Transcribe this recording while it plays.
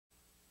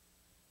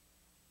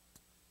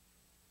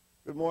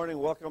Good morning.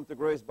 Welcome to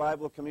Grace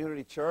Bible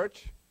Community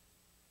Church.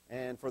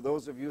 And for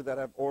those of you that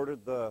have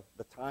ordered the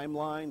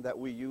timeline that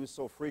we use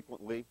so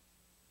frequently,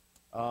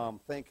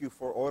 thank you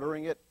for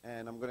ordering it,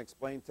 and I'm going to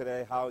explain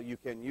today how you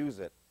can use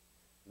it.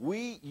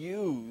 We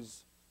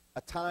use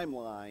a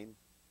timeline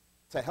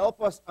to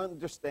help us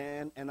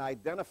understand and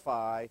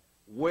identify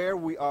where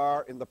we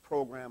are in the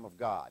program of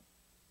God.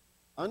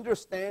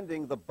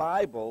 Understanding the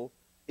Bible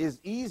is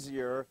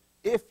easier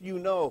if you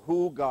know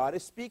who God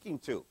is speaking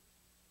to.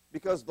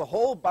 Because the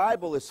whole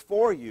Bible is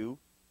for you,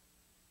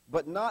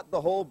 but not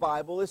the whole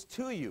Bible is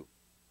to you.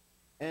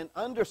 And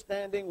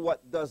understanding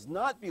what does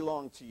not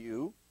belong to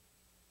you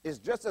is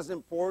just as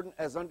important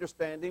as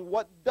understanding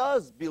what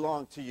does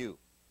belong to you.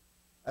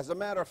 As a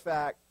matter of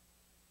fact,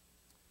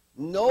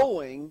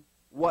 knowing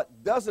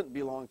what doesn't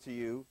belong to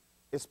you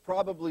is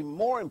probably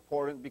more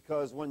important,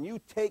 because when you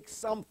take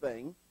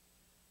something,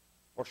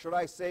 or should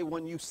I say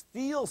when you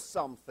steal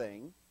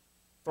something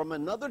from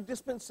another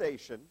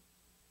dispensation,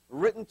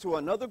 written to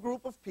another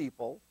group of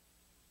people,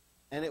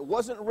 and it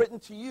wasn't written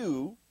to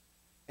you,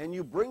 and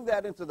you bring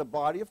that into the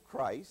body of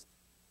Christ,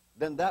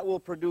 then that will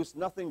produce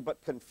nothing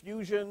but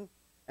confusion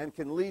and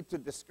can lead to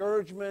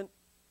discouragement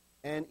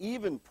and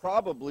even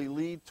probably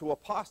lead to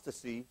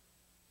apostasy.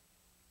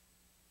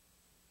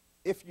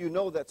 If you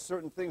know that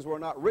certain things were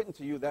not written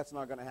to you, that's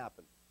not going to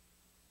happen.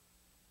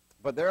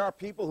 But there are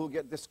people who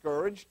get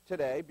discouraged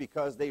today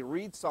because they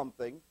read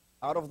something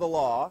out of the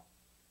law,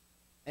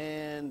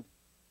 and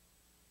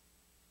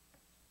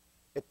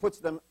it puts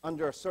them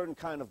under a certain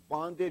kind of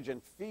bondage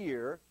and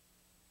fear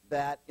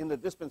that in the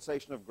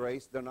dispensation of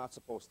grace they're not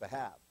supposed to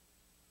have.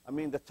 I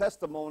mean, the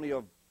testimony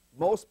of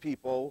most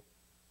people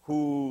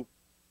who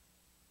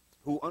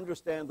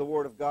understand the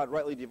Word of God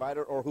rightly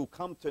divided, or who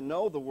come to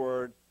know the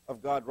Word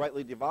of God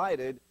rightly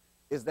divided,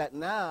 is that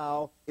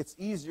now it's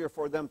easier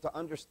for them to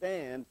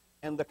understand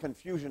and the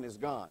confusion is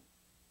gone.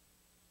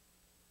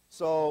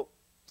 So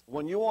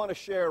when you want to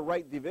share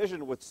right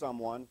division with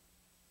someone,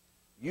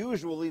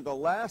 usually the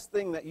last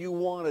thing that you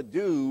want to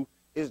do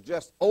is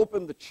just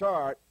open the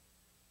chart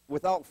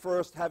without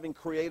first having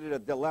created a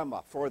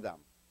dilemma for them.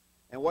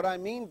 And what I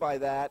mean by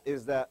that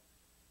is that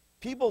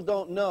people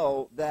don't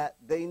know that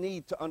they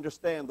need to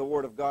understand the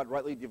Word of God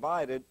rightly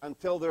divided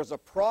until there's a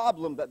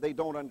problem that they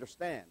don't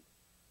understand.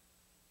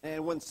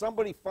 And when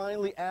somebody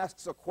finally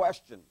asks a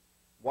question,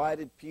 why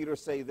did Peter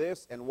say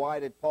this and why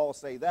did Paul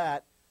say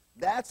that,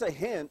 that's a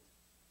hint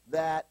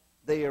that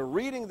they are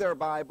reading their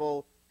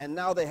Bible and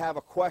now they have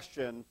a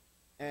question,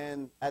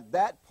 and at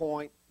that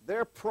point,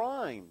 they're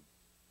primed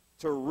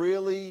to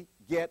really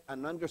get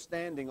an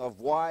understanding of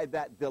why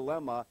that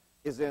dilemma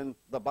is in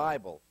the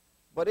Bible.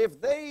 But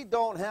if they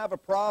don't have a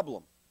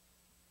problem,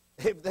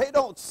 if they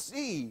don't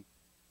see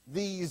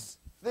these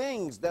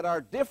things that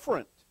are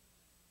different,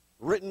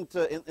 written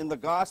in the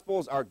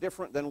Gospels are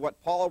different than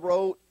what Paul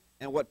wrote,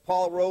 and what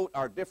Paul wrote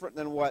are different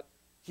than what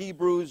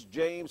Hebrews,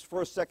 James,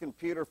 1st, 2nd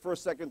Peter,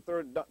 1st, 2nd,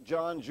 3rd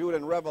John, Jude,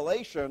 and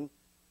Revelation,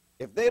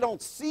 if they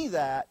don't see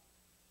that,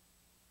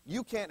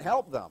 you can't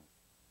help them.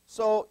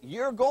 So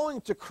you're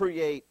going to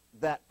create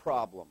that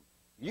problem.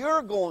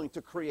 You're going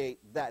to create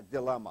that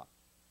dilemma.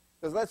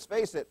 Because let's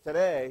face it,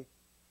 today,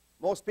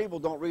 most people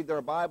don't read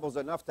their Bibles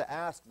enough to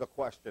ask the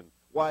question,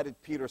 why did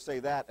Peter say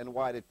that and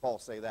why did Paul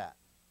say that?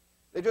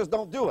 They just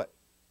don't do it.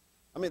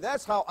 I mean,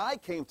 that's how I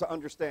came to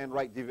understand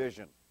right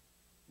division.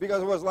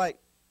 Because it was like,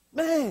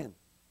 man.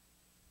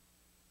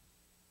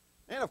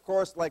 And of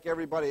course, like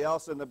everybody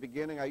else in the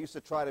beginning, I used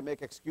to try to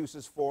make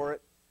excuses for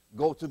it,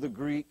 go to the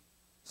Greek,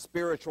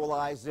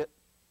 spiritualize it,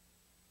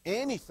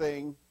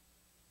 anything,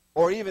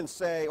 or even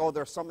say, oh,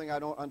 there's something I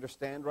don't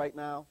understand right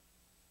now,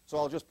 so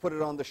I'll just put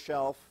it on the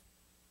shelf.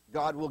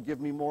 God will give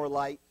me more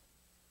light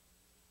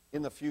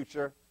in the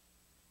future.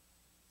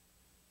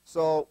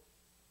 So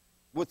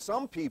with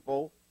some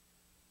people,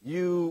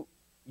 you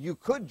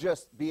could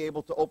just be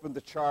able to open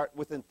the chart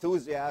with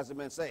enthusiasm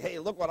and say, hey,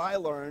 look what I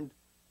learned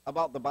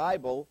about the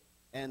Bible,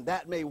 and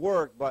that may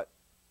work, but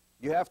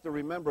you have to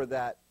remember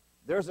that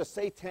there's a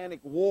satanic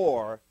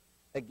war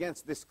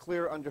against this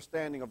clear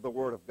understanding of the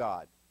Word of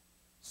God.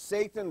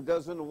 Satan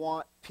doesn't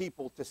want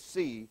people to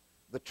see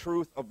the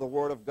truth of the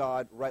Word of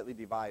God rightly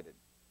divided.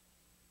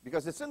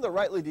 Because it's in the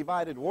rightly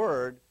divided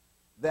Word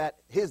that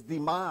his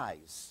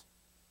demise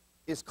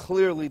is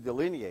clearly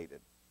delineated.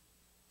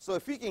 So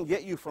if he can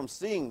get you from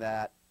seeing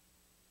that,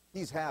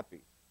 he's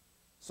happy.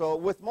 So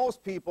with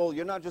most people,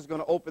 you're not just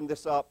going to open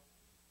this up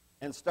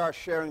and start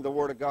sharing the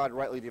Word of God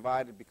rightly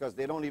divided because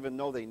they don't even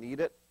know they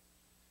need it.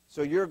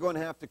 So you're going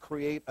to have to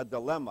create a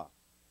dilemma.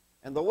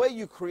 And the way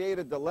you create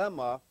a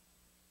dilemma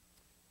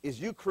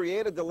is you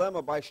create a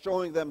dilemma by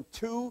showing them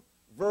two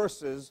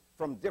verses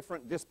from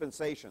different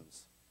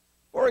dispensations.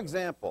 For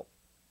example,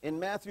 in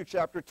Matthew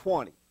chapter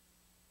 20,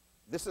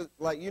 this is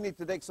like, you need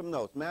to take some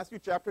notes. Matthew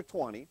chapter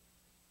 20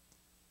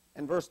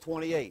 and verse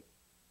 28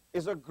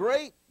 is a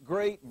great,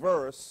 great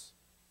verse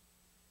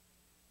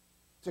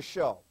to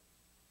show.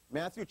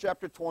 Matthew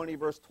chapter 20,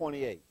 verse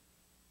 28.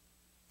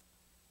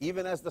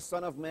 Even as the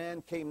Son of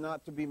Man came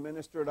not to be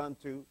ministered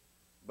unto,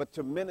 but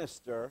to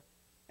minister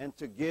and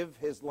to give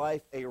his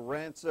life a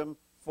ransom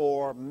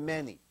for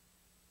many.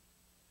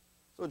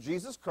 So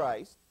Jesus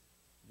Christ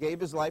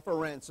gave his life a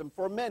ransom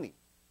for many.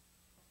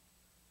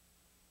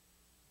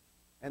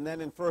 And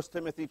then in 1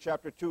 Timothy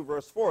chapter 2,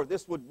 verse 4,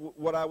 this would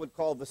what I would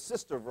call the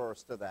sister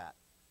verse to that.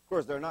 Of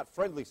course, they're not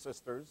friendly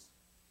sisters.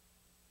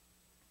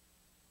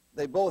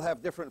 They both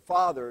have different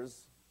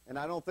fathers, and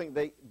I don't think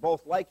they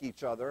both like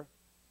each other.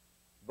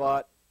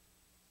 But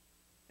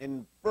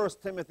in 1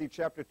 Timothy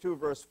chapter 2,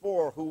 verse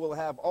 4, who will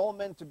have all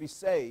men to be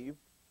saved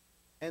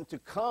and to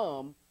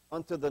come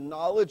unto the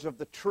knowledge of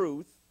the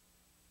truth,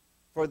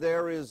 for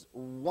there is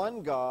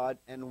one God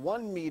and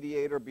one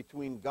mediator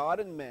between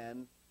God and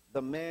men,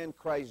 the man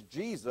Christ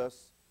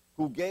Jesus,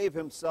 who gave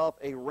himself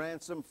a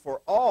ransom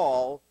for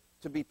all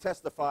to be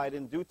testified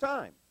in due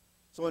time.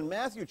 So in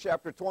Matthew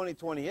chapter 20,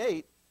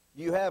 28,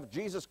 you have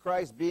Jesus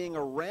Christ being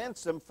a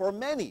ransom for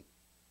many.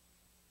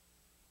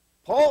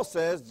 Paul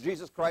says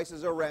Jesus Christ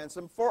is a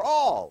ransom for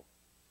all.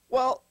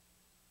 Well,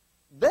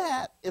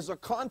 that is a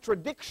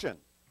contradiction.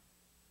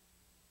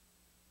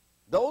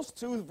 Those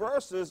two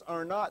verses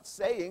are not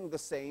saying the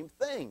same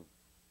thing.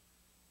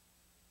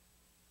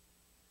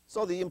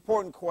 So the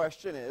important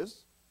question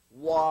is,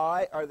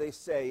 why are they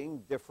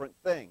saying different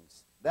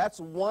things?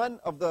 That's one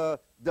of the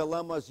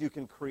dilemmas you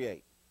can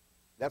create.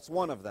 That's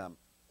one of them.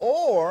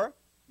 Or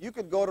you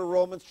could go to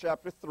Romans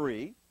chapter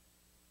 3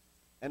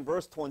 and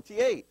verse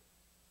 28.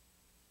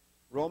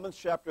 Romans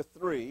chapter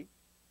 3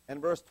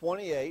 and verse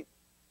 28,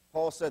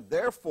 Paul said,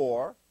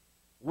 therefore,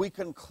 we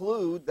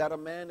conclude that a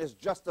man is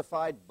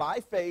justified by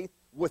faith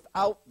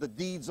without the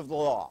deeds of the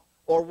law,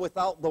 or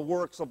without the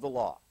works of the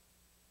law.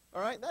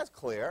 All right, that's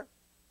clear.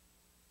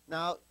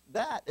 Now,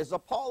 that is a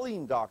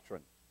Pauline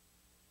doctrine.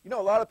 You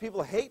know, a lot of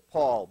people hate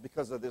Paul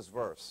because of this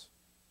verse.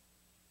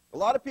 A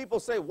lot of people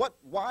say,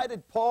 why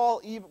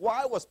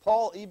was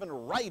Paul even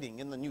writing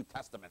in the New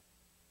Testament?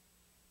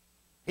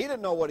 He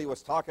didn't know what he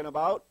was talking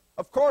about.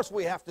 Of course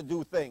we have to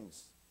do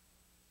things.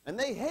 And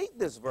they hate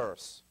this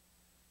verse.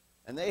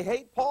 And they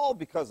hate Paul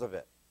because of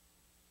it.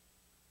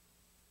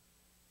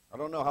 I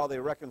don't know how they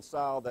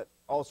reconcile that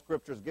all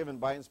Scripture is given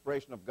by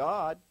inspiration of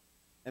God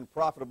and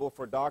profitable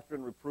for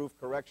doctrine, reproof,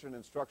 correction,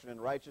 instruction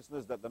in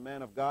righteousness, that the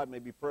man of God may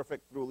be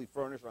perfect, truly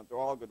furnished unto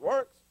all good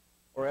works,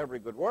 or every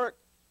good work.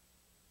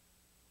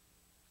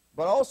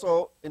 But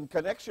also, in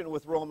connection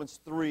with Romans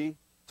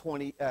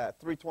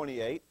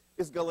 3:28,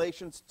 is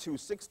Galatians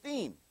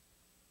 2:16.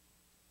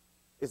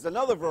 Is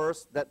another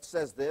verse that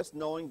says this,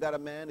 knowing that a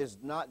man is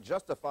not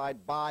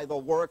justified by the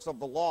works of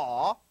the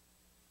law,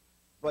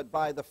 but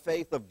by the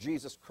faith of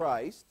Jesus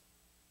Christ,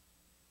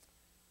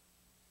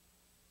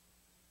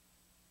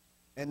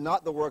 and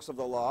not the works of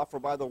the law. For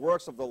by the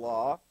works of the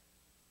law,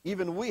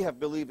 even we have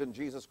believed in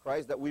Jesus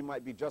Christ, that we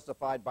might be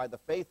justified by the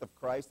faith of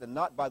Christ, and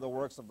not by the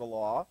works of the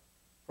law.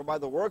 For by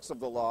the works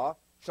of the law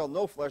shall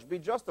no flesh be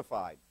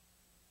justified.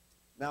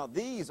 Now,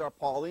 these are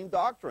Pauline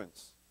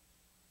doctrines.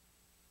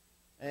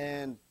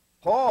 And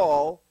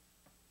Paul,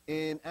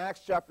 in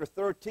Acts chapter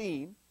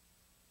 13,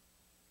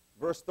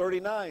 verse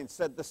 39,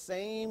 said the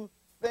same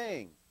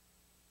thing.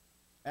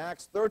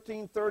 Acts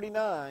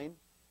 13:39,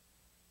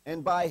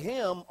 and by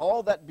him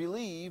all that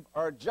believe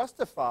are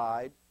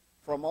justified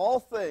from all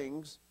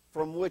things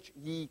from which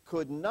ye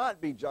could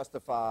not be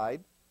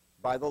justified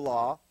by the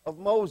law of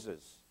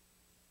Moses.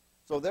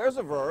 So there's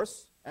a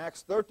verse,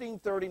 Acts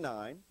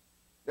 13:39,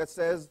 that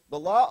says the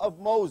law of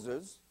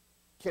Moses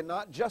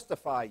cannot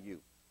justify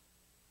you.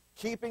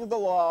 Keeping the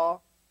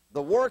law,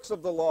 the works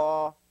of the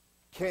law,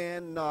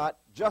 cannot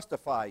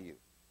justify you.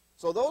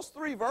 So those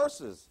three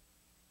verses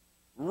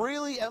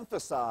really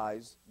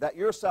emphasize that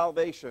your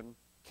salvation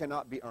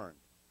cannot be earned.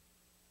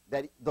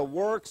 That the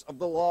works of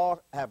the law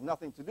have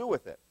nothing to do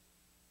with it.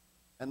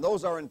 And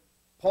those are in,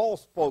 Paul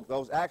spoke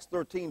those. Acts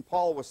 13,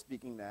 Paul was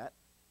speaking that.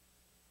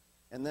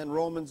 And then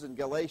Romans and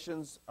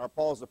Galatians are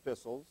Paul's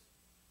epistles.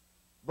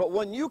 But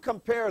when you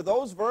compare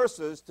those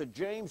verses to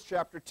James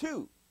chapter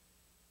 2,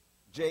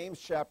 James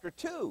chapter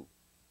 2,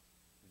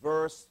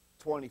 verse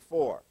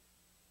 24,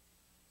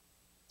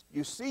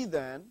 you see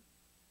then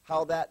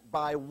how that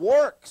by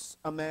works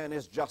a man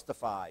is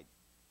justified,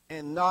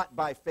 and not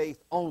by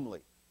faith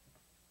only.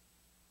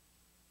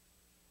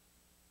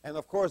 And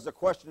of course, the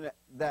question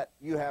that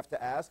you have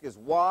to ask is,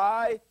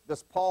 why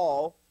does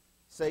Paul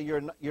say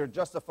you're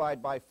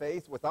justified by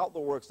faith without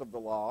the works of the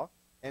law?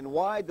 And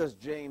why does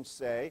James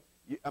say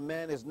a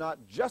man is not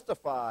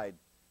justified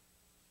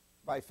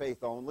by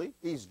faith only?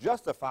 He's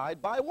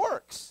justified by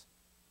works.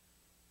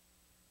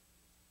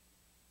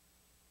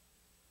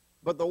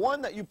 But the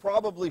one that you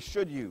probably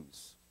should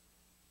use,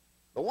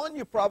 the one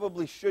you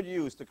probably should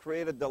use to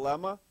create a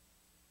dilemma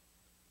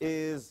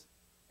is,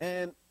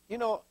 and you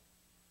know,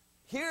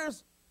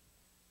 here's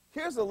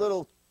a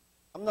little,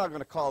 I'm not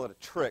going to call it a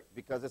trick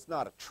because it's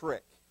not a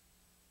trick,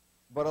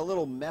 but a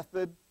little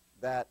method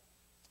that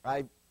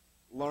I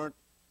learned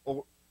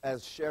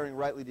as sharing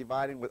Rightly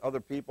Dividing with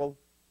other people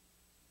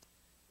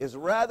is,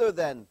 rather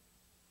than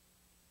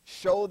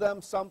show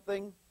them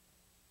something,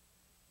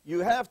 you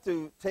have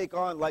to take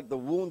on like the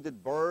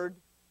wounded bird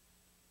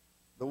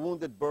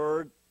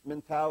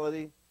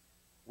mentality.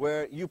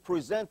 where you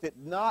present it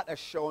not as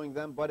showing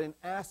them, but in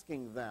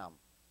asking them.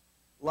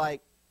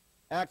 Like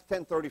Acts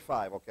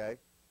 10:35, okay?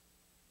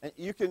 And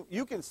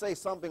you can say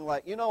something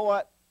like, you know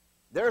what?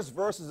 There's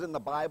verses in the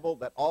Bible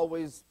that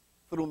always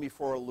threw me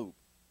for a loop.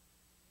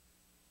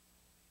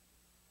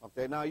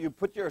 Okay, now you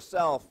put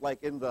yourself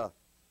like in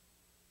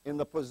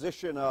the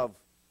position of,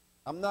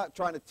 I'm not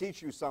trying to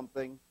teach you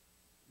something,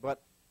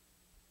 but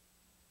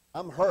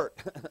I'm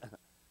hurt.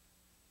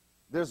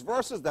 There's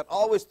verses that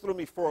always threw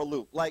me for a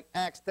loop, like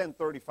Acts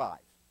 10:35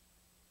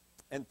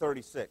 and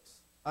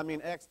 36. I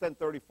mean, Acts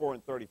 10:34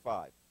 and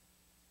 35.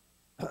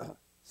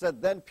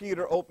 Said, then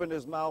Peter opened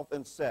his mouth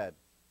and said,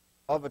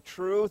 of a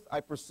truth I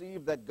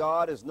perceive that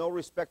God is no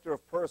respecter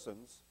of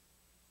persons,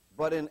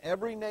 but in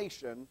every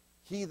nation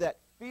he that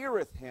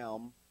feareth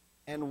him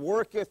and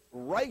worketh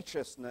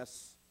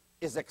righteousness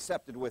is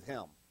accepted with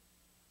him.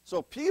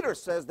 So Peter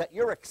says that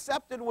you're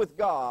accepted with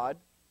God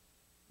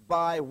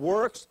by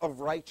works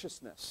of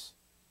righteousness.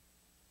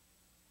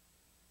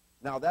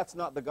 Now, that's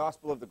not the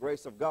gospel of the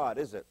grace of God,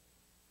 is it?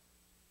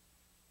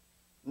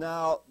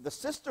 Now, the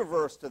sister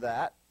verse to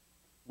that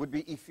would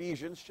be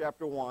Ephesians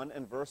chapter 1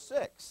 and verse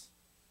 6.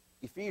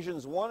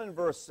 Ephesians 1 and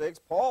verse 6,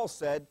 Paul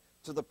said,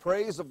 to the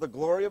praise of the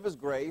glory of his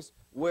grace,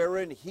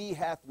 wherein he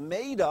hath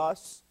made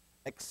us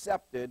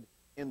accepted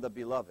in the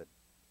beloved.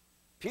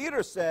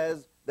 Peter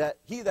says that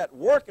he that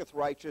worketh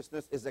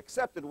righteousness is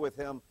accepted with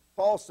him.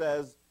 Paul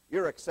says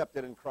you're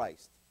accepted in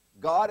Christ.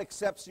 God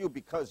accepts you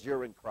because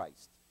you're in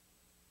Christ.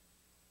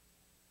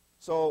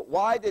 So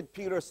why did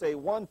Peter say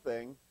one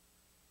thing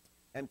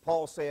and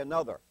Paul say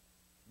another?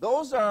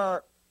 Those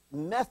are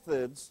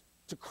methods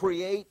to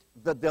create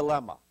the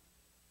dilemma.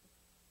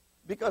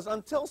 Because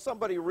until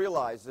somebody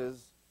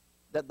realizes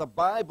that the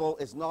Bible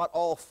is not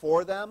all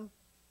for them,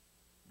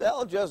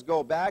 they'll just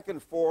go back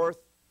and forth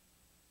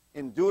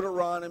in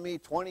Deuteronomy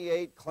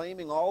 28,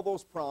 claiming all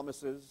those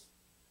promises,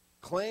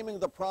 claiming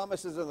the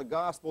promises in the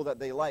gospel that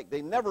they like.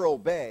 They never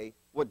obey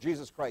what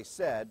Jesus Christ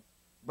said,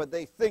 but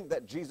they think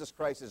that Jesus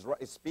Christ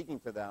is speaking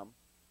to them,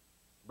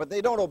 but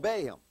they don't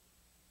obey him.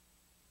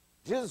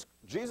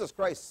 Jesus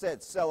Christ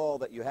said, sell all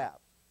that you have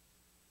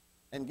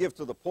and give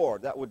to the poor.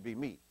 That would be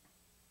me.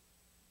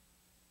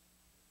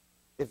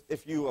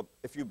 If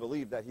you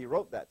believe that he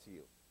wrote that to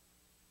you.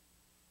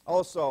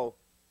 Also,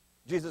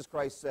 Jesus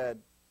Christ said,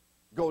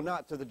 go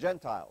not to the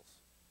Gentiles.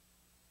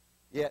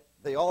 Yet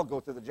they all go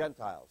to the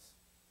Gentiles.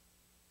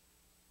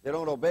 They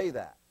don't obey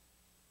that.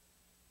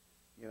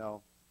 You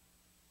know.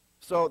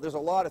 So there's a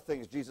lot of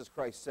things Jesus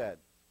Christ said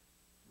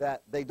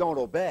that they don't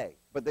obey,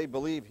 but they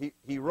believe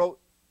he wrote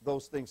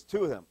those things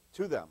to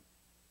them.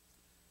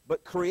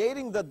 But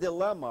creating the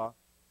dilemma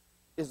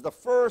is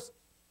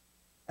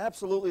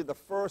absolutely the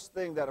first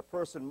thing that a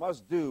person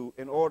must do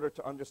in order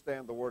to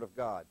understand the Word of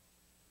God,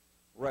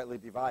 rightly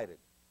divided.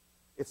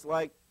 It's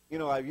like,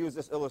 I've used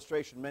this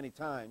illustration many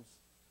times,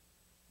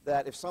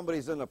 that if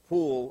somebody's in a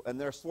pool and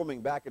they're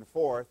swimming back and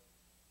forth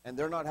and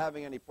they're not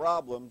having any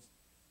problems,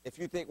 if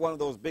you take one of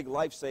those big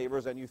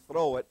lifesavers and you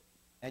throw it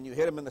and you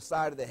hit him in the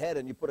side of the head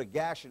and you put a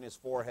gash in his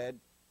forehead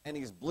and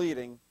he's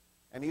bleeding,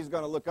 and he's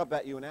going to look up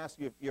at you and ask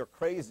you if you're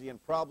crazy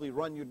and probably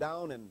run you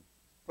down and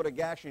put a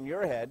gash in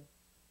your head.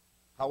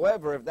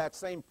 However, if that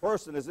same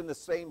person is in the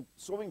same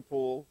swimming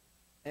pool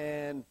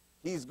and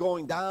he's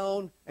going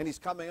down and he's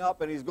coming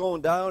up and he's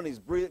going down, he's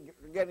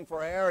getting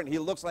for air, and he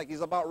looks like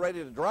he's about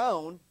ready to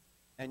drown,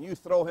 and you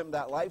throw him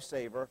that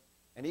lifesaver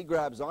and he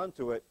grabs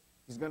onto it,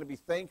 he's going to be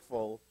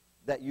thankful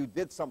that you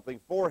did something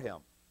for him.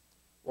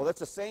 Well, that's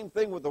the same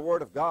thing with the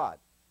Word of God.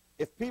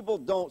 If people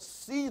don't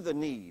see the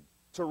need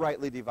to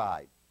rightly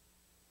divide,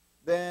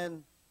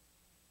 then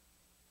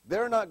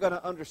they're not going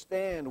to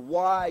understand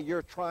why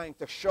you're trying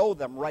to show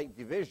them right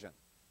division.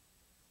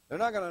 They're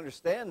not going to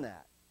understand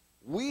that.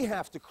 We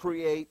have to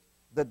create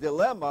the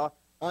dilemma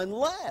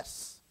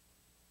unless,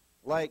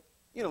 like,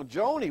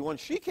 Joni, when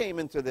she came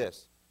into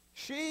this,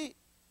 she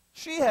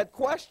had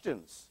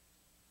questions.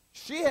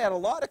 She had a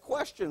lot of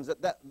questions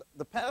that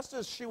the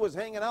pastors she was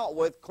hanging out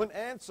with couldn't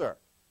answer.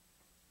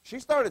 She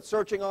started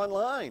searching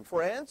online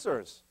for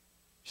answers.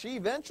 She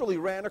eventually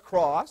ran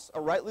across a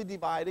rightly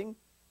dividing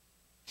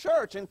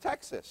church in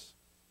Texas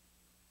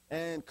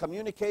and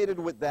communicated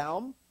with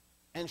them,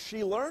 and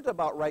she learned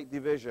about right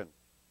division.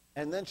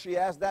 And then she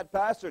asked that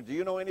pastor, do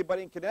you know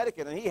anybody in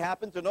Connecticut? And he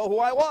happened to know who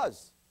I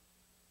was.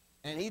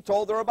 And he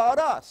told her about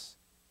us.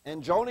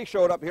 And Joni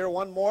showed up here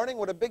one morning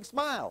with a big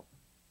smile.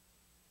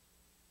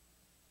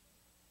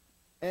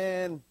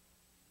 And,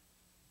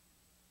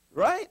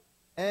 right?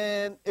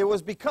 And it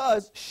was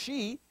because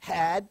she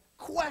had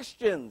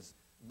questions.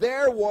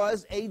 There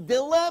was a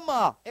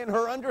dilemma in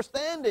her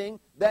understanding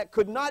that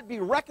could not be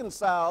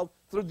reconciled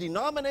through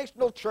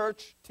denominational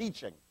church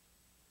teaching,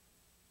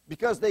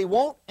 because they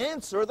won't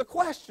answer the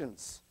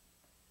questions.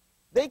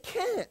 They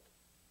can't.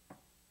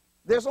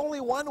 There's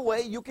only one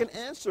way you can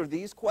answer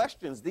these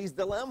questions, these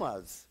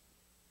dilemmas.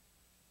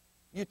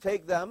 You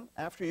take them,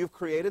 after you've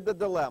created the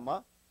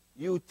dilemma,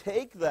 you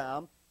take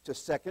them to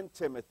 2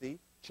 Timothy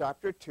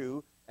chapter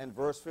 2 and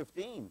verse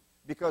 15.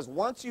 Because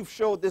once you've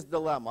showed this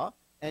dilemma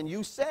and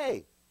you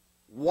say,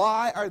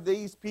 Why are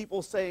these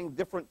people saying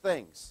different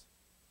things?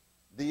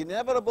 The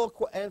inevitable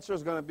answer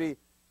is going to be,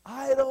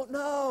 I don't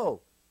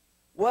know.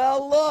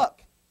 Well,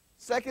 look,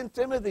 2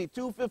 Timothy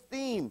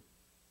 2:15.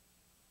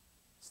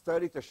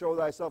 Study to show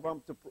thyself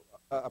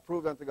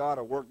approved unto God,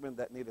 a workman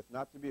that needeth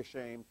not to be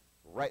ashamed,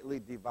 rightly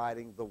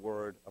dividing the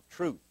word of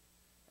truth.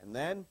 And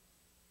then,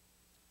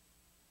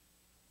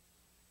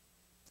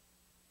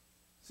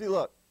 see,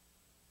 look,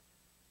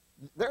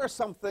 there are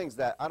some things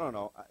that, I don't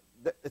know,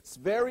 it's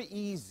very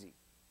easy.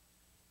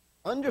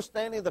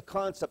 Understanding the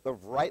concept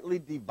of rightly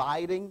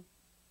dividing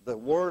the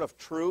word of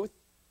truth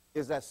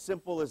is as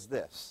simple as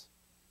this.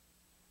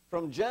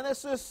 From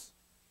Genesis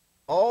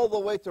all the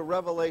way to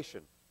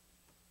Revelation,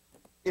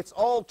 it's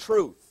all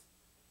truth.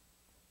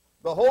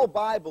 The whole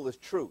Bible is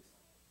truth.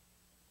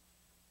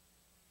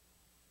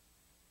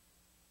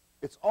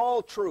 It's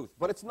all truth,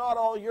 but it's not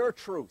all your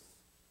truth.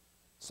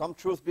 Some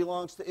truth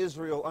belongs to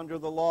Israel under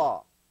the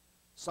law.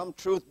 Some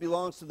truth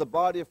belongs to the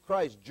body of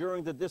Christ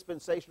during the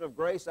dispensation of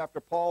grace after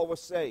Paul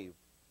was saved.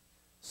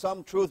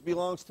 Some truth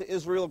belongs to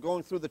Israel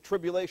going through the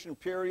tribulation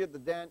period,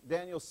 the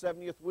Daniel's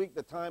 70th week,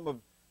 the time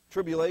of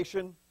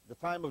tribulation, the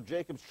time of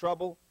Jacob's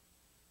trouble,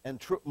 and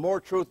more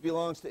truth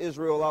belongs to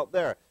Israel out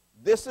there.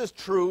 This is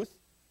truth,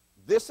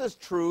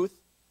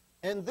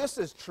 and this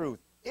is truth.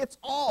 It's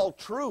all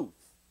truth.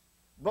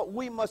 But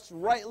we must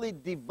rightly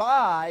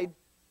divide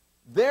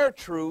their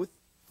truth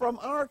from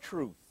our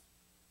truth,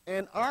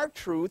 and our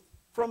truth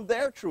from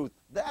their truth.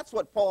 That's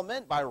what Paul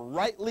meant by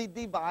rightly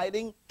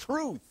dividing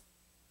truth.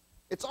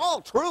 It's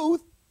all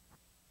truth.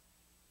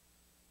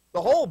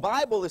 The whole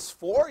Bible is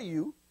for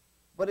you,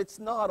 but it's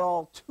not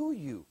all to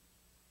you.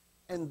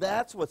 And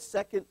that's what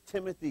 2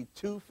 Timothy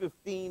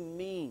 2:15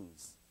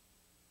 means,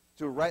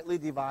 to rightly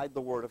divide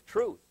the word of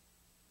truth.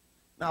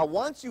 Now,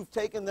 once you've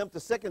taken them to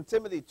 2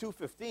 Timothy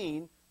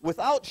 2:15,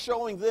 without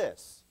showing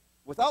this,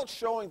 without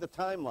showing the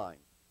timeline,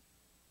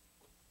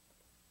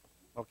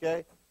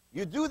 okay,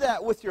 you do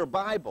that with your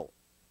Bible.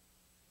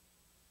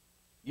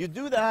 You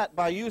do that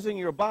by using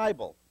your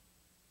Bible.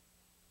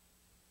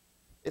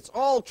 It's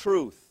all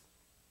truth.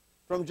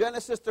 From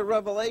Genesis to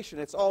Revelation,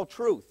 it's all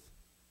truth.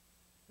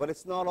 But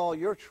it's not all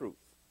your truth.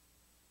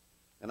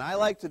 And I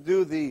like to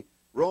do the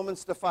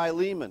Romans to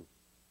Philemon.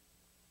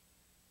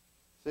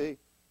 See?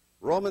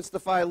 Romans to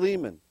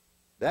Philemon.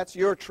 That's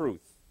your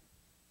truth.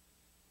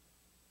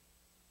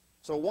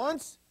 So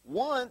once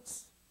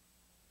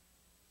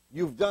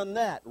you've done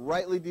that,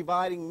 rightly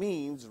dividing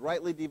means,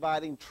 rightly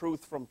dividing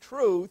truth from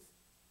truth,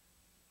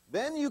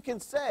 then you can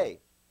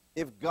say,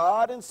 if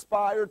God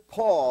inspired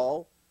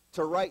Paul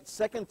to write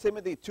 2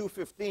 Timothy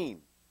 2:15,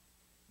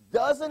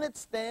 doesn't it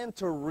stand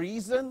to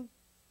reason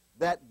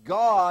that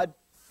God,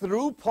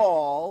 through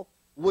Paul,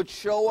 would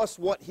show us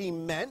what he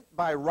meant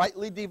by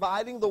rightly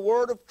dividing the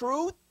word of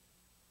truth?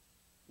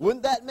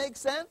 Wouldn't that make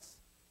sense?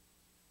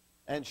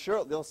 And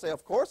sure, they'll say,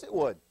 of course it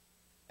would.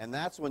 And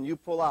that's when you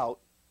pull out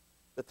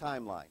the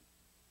timeline.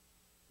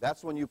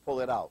 That's when you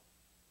pull it out.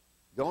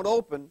 Don't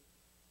open,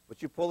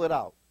 but you pull it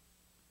out.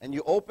 And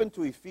you open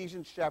to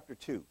Ephesians chapter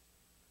 2.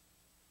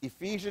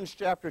 Ephesians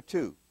chapter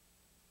 2.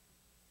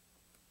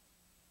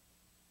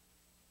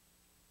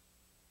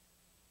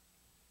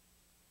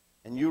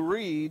 And you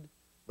read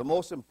the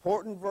most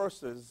important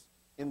verses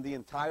in the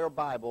entire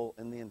Bible,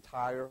 in the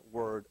entire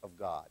Word of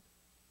God.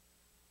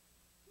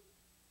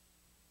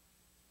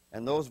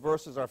 And those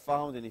verses are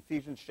found in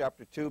Ephesians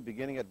chapter 2,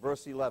 beginning at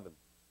verse 11.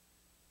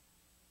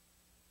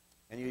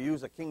 And you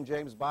use a King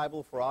James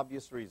Bible for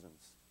obvious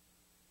reasons.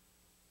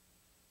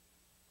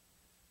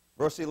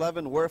 Verse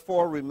 11,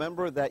 wherefore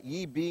remember that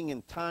ye being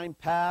in time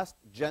past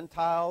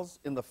Gentiles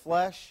in the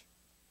flesh,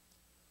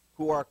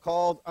 who are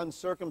called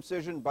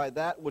uncircumcision by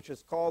that which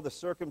is called the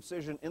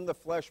circumcision in the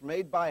flesh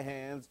made by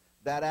hands,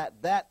 that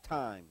at that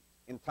time,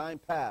 in time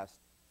past,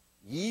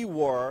 ye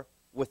were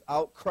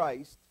without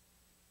Christ,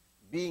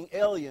 being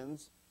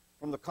aliens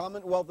from the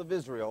commonwealth of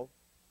Israel,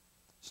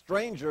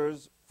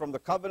 strangers from the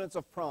covenants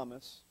of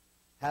promise,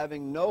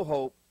 having no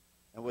hope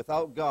and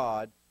without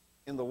God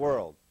in the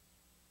world.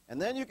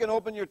 And then you can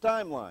open your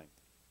timeline.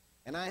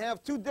 And I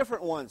have two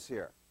different ones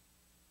here.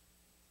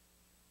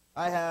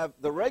 I have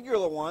the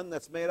regular one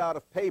that's made out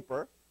of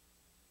paper,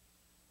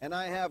 and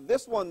I have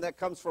this one that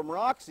comes from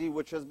Roxy,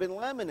 which has been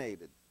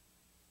laminated.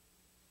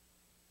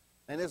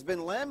 And it's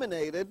been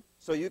laminated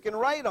so you can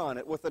write on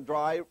it with a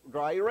dry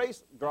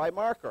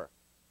marker.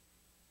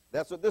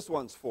 That's what this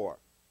one's for.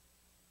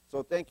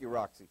 So thank you,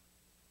 Roxy.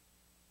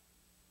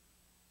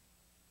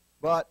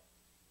 But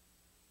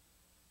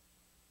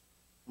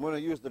I'm going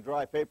to use the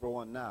dry paper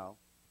one now.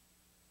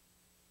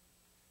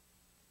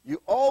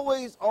 You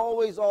always,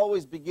 always,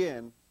 always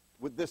begin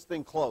with this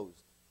thing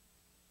closed.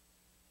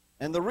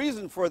 And the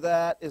reason for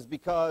that is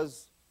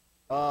because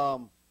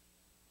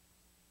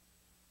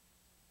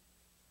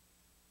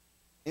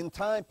in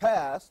time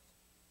past,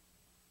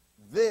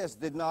 this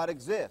did not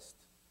exist.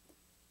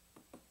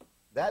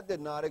 That did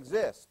not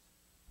exist.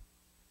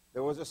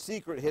 There was a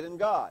secret hidden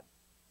God.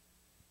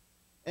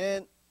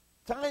 And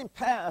time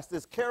past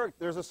is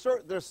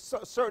there's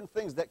certain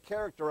things that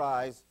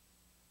characterize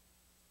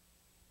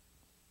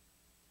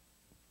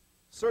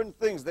certain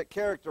things that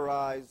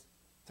characterize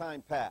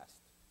time past.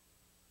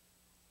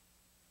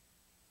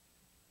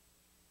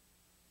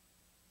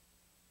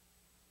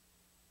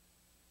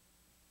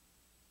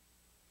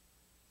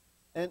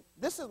 And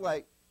this is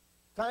like,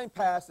 time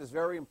past is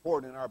very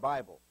important in our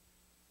Bible,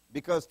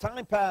 because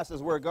time past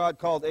is where God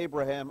called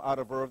Abraham out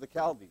of Ur of the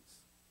Chaldees.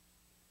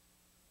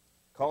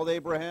 Called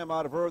Abraham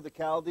out of Ur of the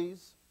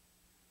Chaldees,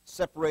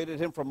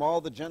 separated him from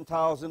all the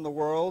Gentiles in the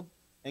world,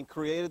 and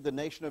created the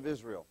nation of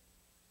Israel.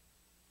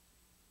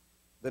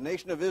 The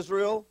nation of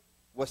Israel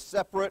was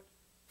separate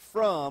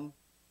from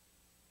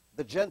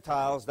the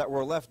Gentiles that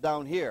were left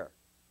down here.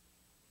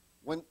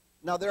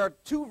 Now there are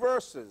two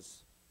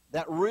verses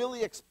that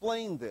really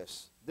explain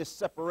this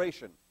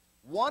separation.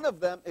 One of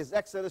them is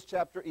Exodus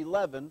chapter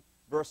 11,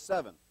 verse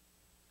 7.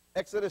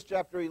 Exodus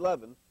chapter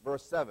 11,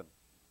 verse 7.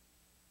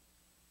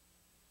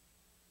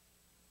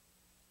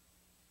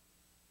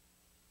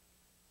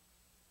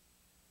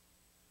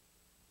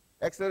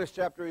 Exodus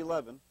chapter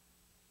 11.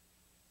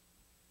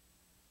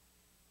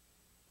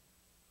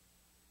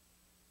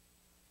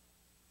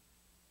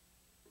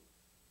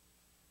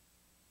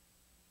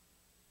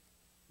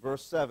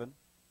 Verse 7.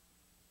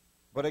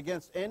 But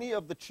against any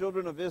of the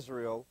children of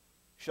Israel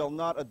shall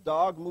not a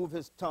dog move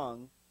his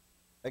tongue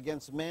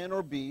against man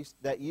or beast,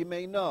 that ye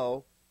may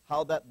know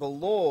how that the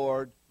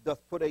Lord doth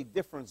put a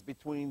difference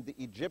between the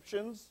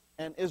Egyptians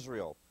and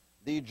Israel.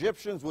 The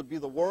Egyptians would be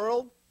the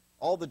world,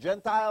 all the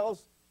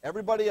Gentiles,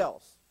 everybody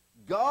else.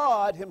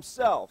 God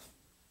himself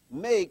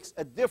makes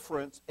a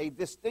difference, a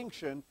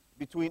distinction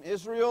between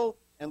Israel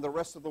and the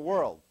rest of the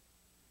world.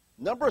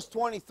 Numbers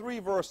 23,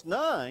 verse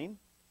 9,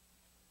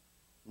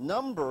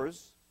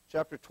 Numbers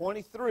chapter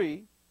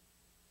 23,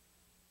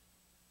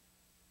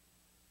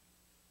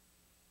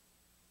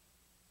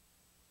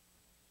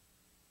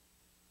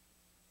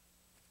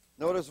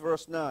 notice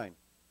verse 9.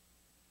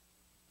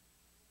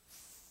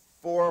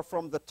 For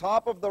from the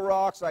top of the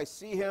rocks I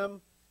see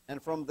him,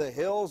 and from the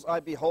hills I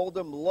behold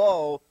him.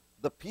 Lo,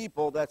 the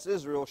people, that's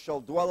Israel,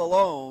 shall dwell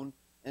alone,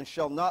 and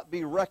shall not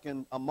be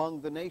reckoned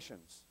among the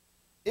nations.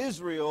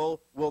 Israel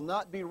will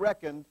not be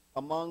reckoned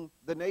among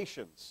the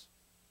nations.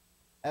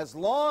 As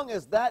long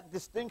as that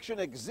distinction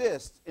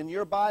exists in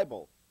your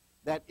Bible,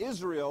 that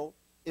Israel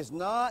is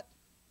not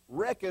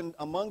reckoned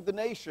among the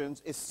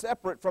nations, is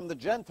separate from the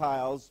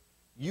Gentiles,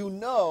 you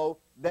know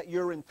that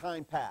you're in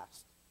time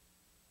past.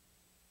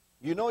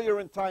 You know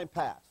you're in time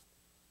past.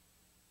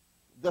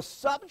 The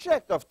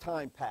subject of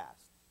time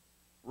past,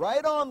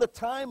 right on the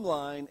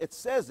timeline, it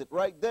says it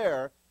right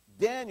there,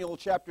 Daniel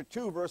chapter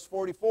 2, verse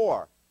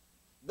 44.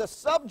 The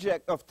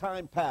subject of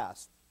time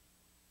past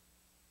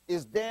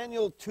is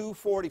Daniel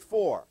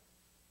 2:44,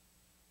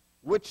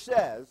 which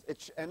says,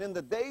 and in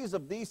the days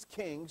of these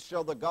kings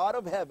shall the God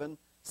of heaven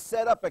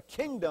set up a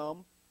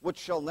kingdom which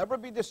shall never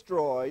be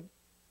destroyed,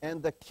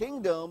 and the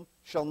kingdom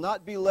shall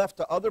not be left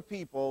to other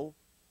people,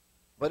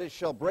 but it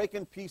shall break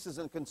in pieces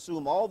and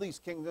consume all these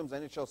kingdoms,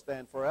 and it shall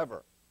stand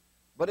forever.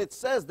 But it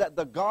says that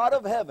the God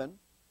of heaven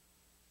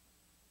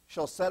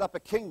shall set up a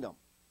kingdom.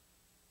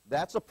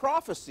 That's a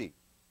prophecy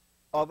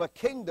of a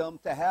kingdom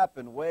to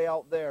happen way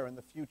out there in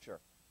the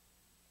future.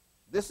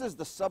 This is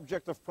the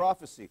subject of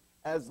prophecy.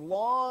 As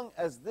long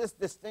as this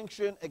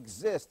distinction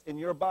exists in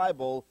your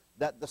Bible,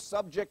 that the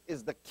subject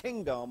is the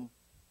kingdom,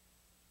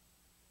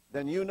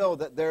 then you know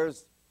that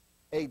there's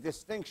a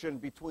distinction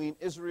between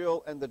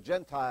Israel and the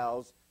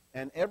Gentiles.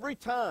 And every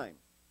time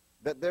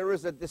that there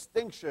is a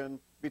distinction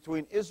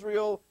between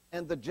Israel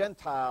and the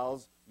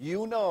Gentiles,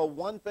 you know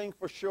one thing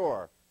for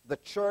sure: the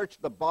church,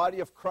 the body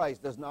of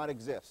Christ, does not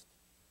exist.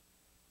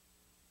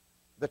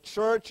 The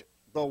church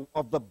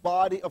of the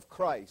body of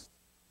Christ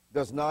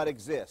does not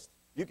exist.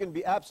 You can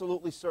be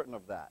absolutely certain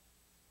of that.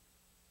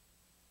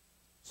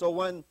 So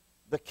when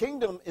the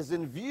kingdom is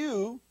in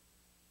view,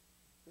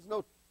 there's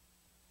no...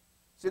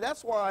 See,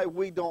 that's why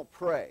we don't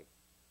pray,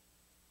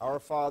 Our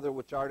Father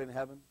which art in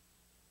heaven,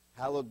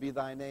 hallowed be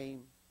thy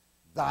name,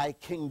 thy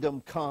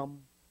kingdom come,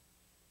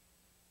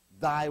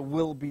 thy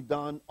will be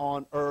done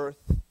on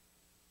earth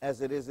as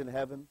it is in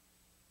heaven.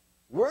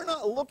 We're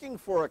not looking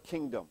for a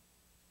kingdom.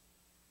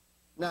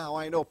 Now,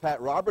 I know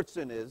Pat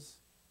Robertson is.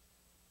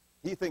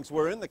 He thinks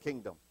we're in the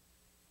kingdom.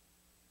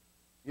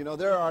 You know,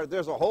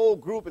 there's a whole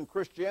group in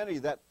Christianity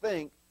that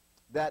think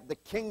that the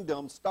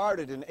kingdom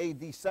started in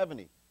AD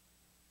 70,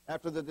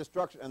 after the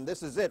destruction, and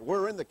this is it.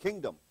 We're in the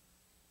kingdom.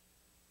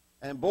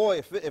 And boy,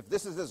 if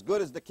this is as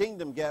good as the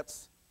kingdom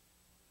gets,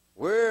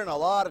 we're in a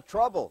lot of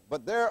trouble.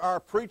 But there are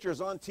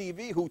preachers on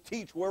TV who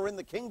teach we're in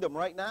the kingdom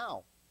right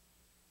now.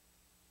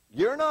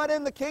 You're not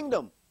in the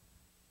kingdom.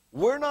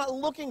 We're not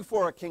looking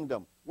for a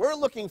kingdom. We're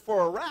looking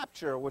for a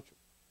rapture, which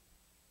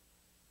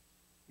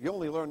you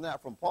only learn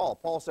that from Paul.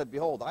 Paul said,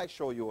 behold, I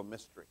show you a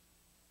mystery.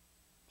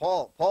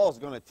 Paul's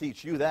going to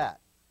teach you that.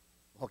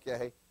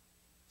 Okay?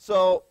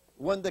 So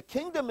when the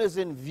kingdom is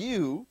in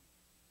view,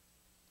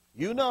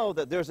 you know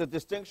that there's a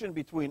distinction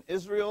between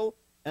Israel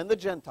and the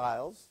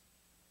Gentiles.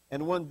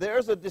 And when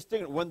there's a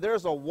distinction, when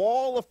there's a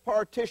wall of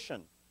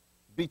partition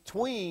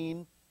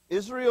between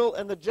Israel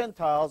and the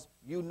Gentiles,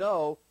 you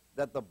know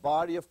that the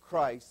body of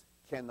Christ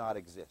cannot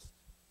exist.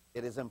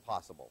 It is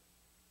impossible.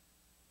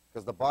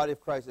 Because the body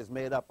of Christ is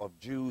made up of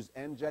Jews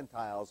and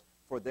Gentiles,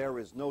 for there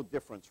is no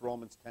difference,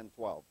 Romans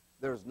 10:12.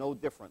 There is no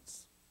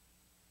difference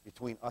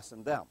between us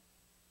and them.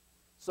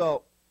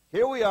 So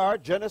here we are,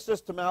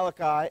 Genesis to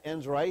Malachi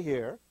ends right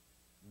here.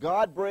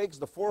 God breaks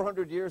the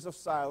 400 years of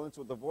silence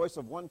with the voice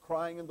of one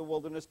crying in the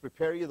wilderness,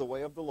 prepare you the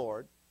way of the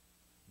Lord.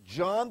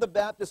 John the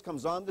Baptist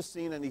comes on the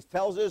scene and he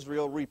tells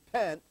Israel,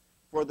 repent,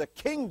 for the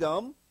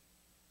kingdom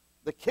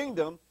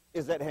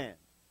is at hand.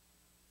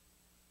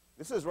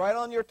 This is right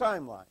on your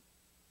timeline.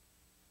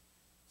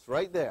 It's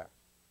right there.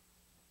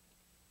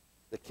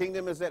 The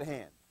kingdom is at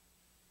hand.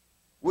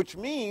 Which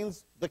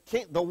means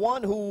the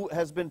one who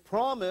has been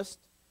promised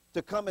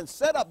to come and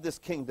set up this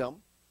kingdom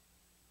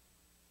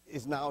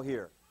is now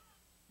here.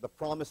 The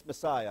promised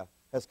Messiah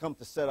has come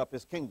to set up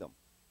his kingdom.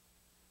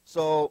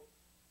 So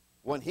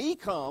when he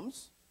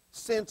comes,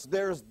 since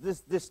there's this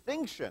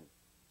distinction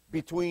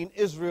between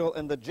Israel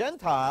and the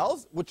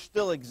Gentiles, which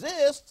still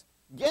exists,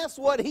 guess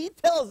what he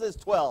tells his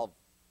 12?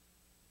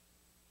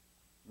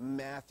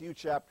 Matthew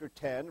chapter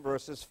 10,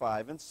 verses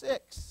 5 and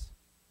 6.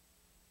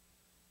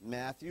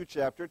 Matthew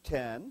chapter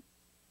 10.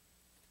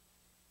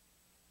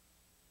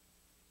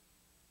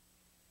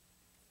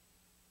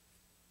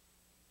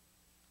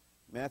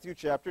 Matthew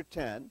chapter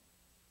 10.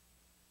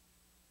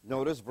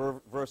 Notice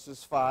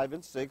verses 5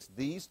 and 6.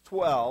 These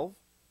 12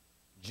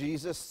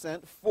 Jesus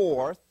sent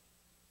forth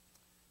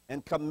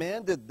and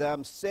commanded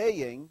them,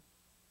 saying,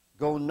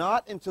 go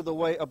not into the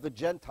way of the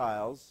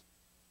Gentiles,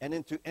 and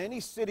into any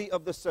city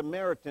of the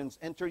Samaritans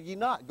enter ye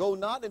not. Go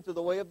not into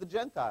the way of the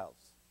Gentiles,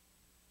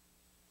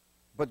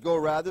 but go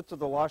rather to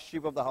the lost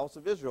sheep of the house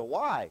of Israel.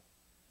 Why?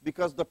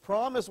 Because the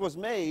promise was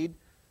made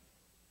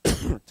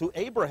to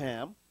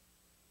Abraham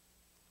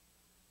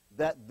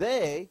that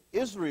they,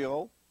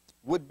 Israel,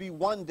 would be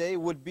one day,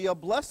 would be a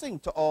blessing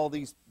to all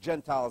these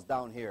Gentiles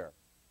down here.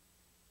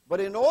 But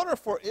in order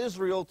for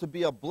Israel to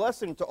be a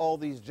blessing to all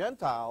these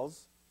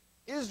Gentiles,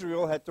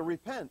 Israel had to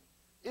repent.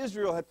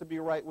 Israel had to be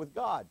right with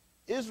God.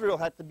 Israel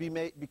had to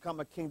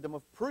become a kingdom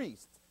of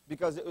priests,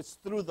 because it was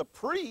through the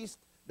priest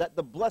that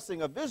the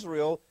blessing of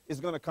Israel is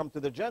going to come to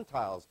the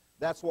Gentiles.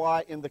 That's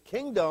why in the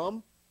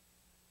kingdom,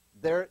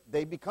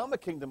 they become a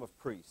kingdom of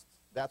priests.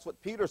 That's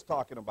what Peter's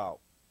talking about.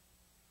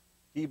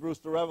 Hebrews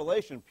to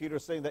Revelation,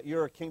 Peter's saying that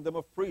you're a kingdom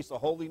of priests, a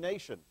holy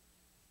nation,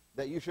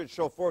 that you should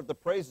show forth the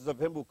praises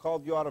of him who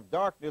called you out of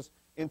darkness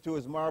into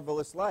his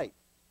marvelous light.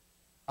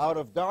 Out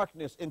of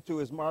darkness into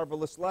his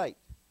marvelous light.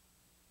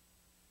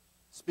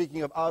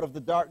 Speaking of out of the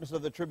darkness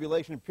of the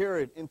tribulation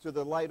period into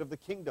the light of the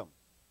kingdom.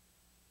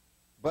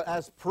 But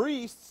as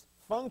priests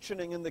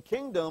functioning in the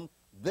kingdom,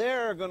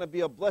 they're going to be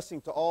a blessing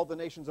to all the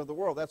nations of the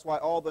world. That's why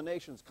all the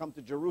nations come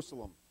to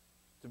Jerusalem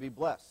to be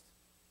blessed.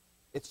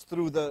 It's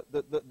through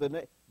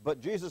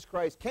but Jesus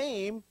Christ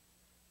came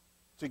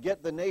to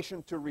get the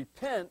nation to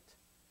repent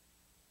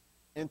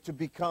and to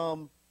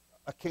become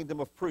a kingdom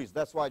of priests.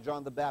 That's why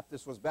John the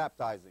Baptist was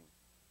baptizing,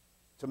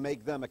 to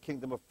make them a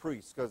kingdom of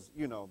priests, because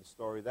you know the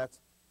story. That's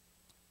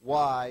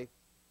why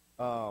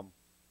the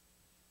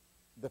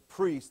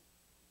priest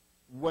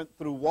went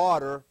through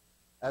water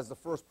as the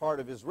first part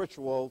of his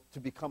ritual to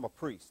become a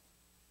priest.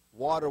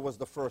 Water was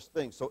the first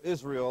thing. So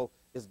Israel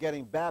is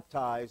getting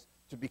baptized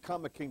to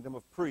become a kingdom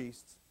of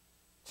priests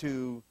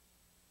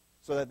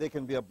so that they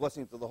can be a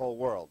blessing to the whole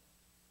world.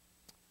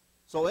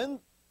 So in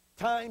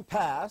time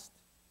past,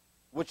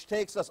 which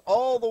takes us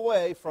all the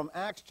way from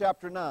Acts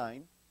chapter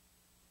 9,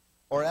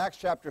 or Acts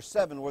chapter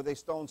 7, where they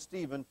stoned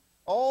Stephen,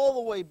 all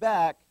the way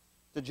back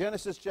to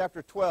Genesis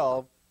chapter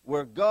 12,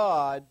 where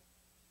God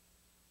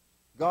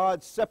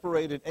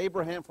separated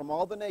Abraham from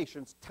all the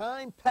nations.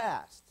 Time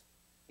passed.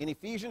 In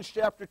Ephesians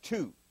chapter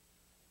 2,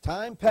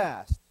 time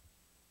passed.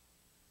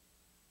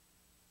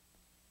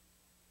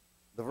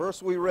 The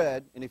verse we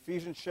read in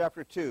Ephesians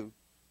chapter 2,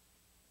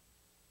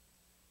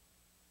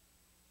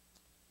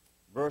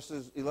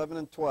 verses 11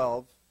 and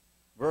 12,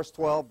 verse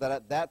 12, that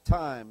at that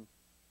time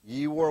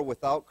ye were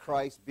without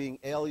Christ, being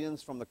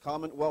aliens from the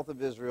commonwealth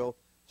of Israel,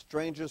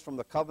 strangers from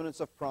the covenants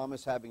of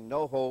promise, having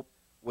no hope,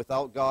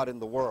 without God in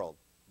the world.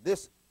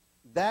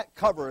 That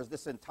covers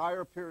this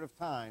entire period of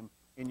time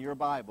in your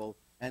Bible,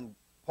 and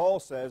Paul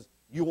says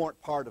you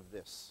weren't part of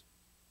this.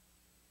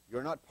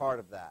 You're not part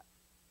of that.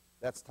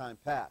 That's time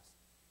past.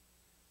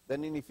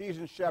 Then in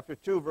Ephesians chapter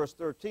 2, verse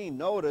 13,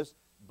 notice,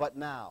 but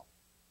now,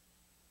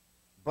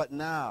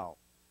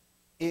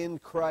 in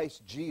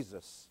Christ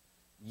Jesus,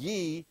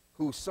 ye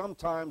who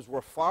sometimes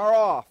were far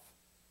off,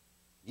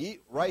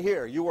 right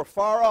here, you were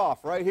far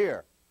off, right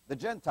here, the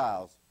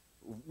Gentiles,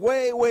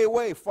 way, way,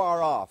 way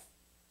far off,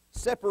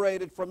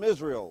 separated from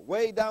Israel,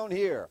 way down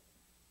here,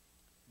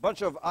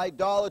 bunch of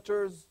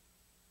idolaters,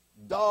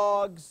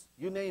 dogs,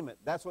 you name it,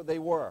 that's what they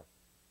were.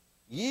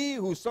 Ye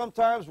who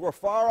sometimes were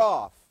far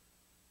off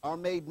are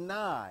made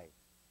nigh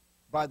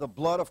by the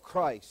blood of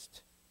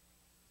Christ.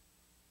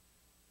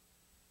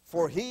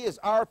 For he is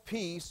our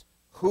peace,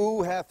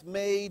 who hath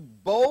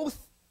made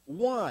both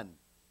one,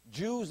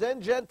 Jews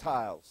and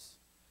Gentiles,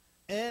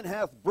 and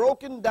hath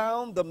broken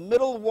down the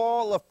middle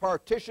wall of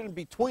partition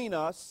between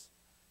us,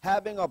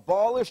 having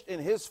abolished in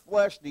his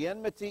flesh the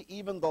enmity,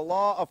 even the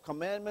law of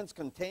commandments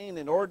contained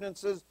in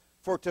ordinances,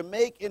 for to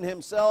make in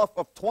himself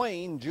of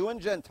twain, Jew and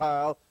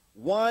Gentile,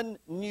 one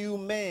new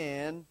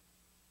man,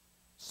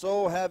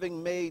 so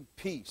having made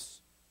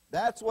peace.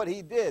 That's what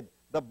he did.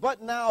 The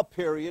but now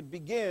period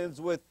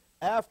begins with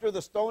after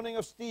the stoning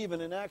of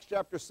Stephen in Acts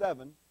chapter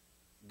 7.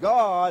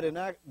 God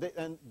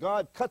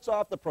cuts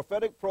off the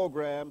prophetic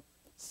program,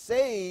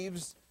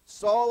 saves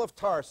Saul of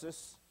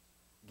Tarsus,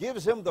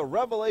 gives him the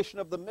revelation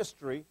of the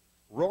mystery,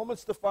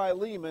 Romans to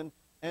Philemon,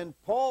 and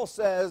Paul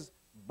says,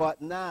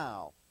 but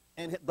now.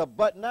 And the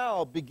but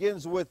now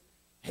begins with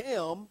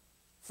him,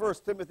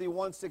 1 Timothy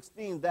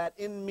 1:16, that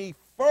in me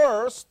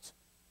first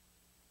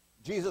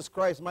Jesus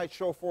Christ might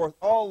show forth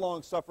all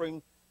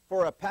long-suffering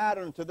for a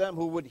pattern to them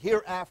who would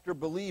hereafter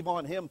believe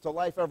on him to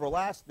life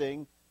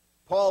everlasting.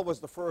 Paul was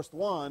the first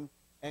one,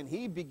 and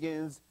he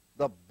begins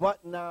the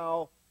but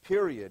now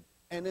period.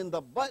 And in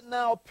the but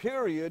now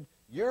period,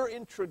 you're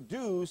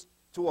introduced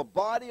to a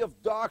body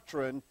of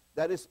doctrine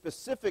that is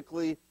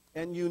specifically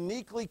and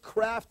uniquely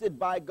crafted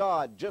by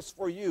God just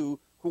for you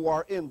who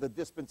are in the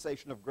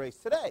dispensation of grace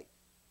today.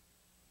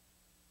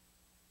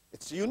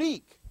 It's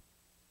unique.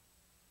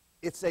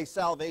 It's a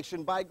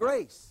salvation by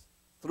grace,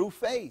 through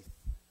faith,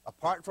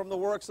 apart from the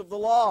works of the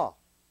law.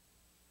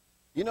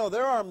 You know,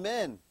 there are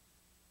men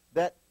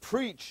that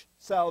preach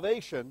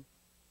salvation.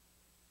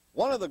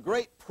 One of the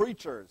great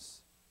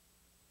preachers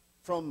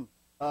from,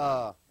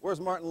 where's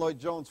Martin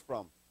Lloyd-Jones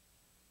from?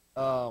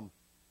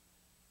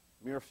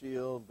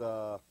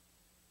 Muirfield.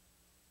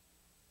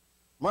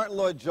 Martin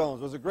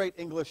Lloyd-Jones was a great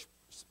English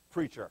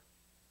preacher.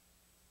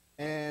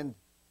 And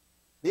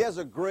he has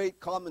a great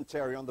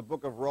commentary on the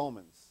book of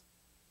Romans.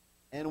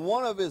 And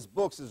one of his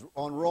books is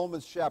on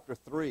Romans chapter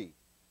 3.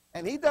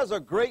 And he does a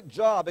great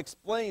job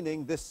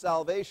explaining this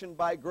salvation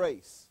by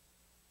grace.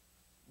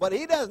 But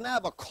he doesn't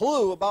have a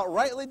clue about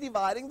rightly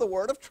dividing the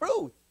word of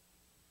truth.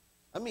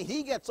 I mean,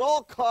 he gets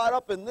all caught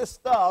up in this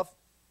stuff,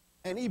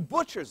 and he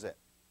butchers it.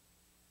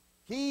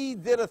 He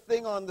did a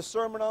thing on the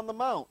Sermon on the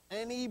Mount,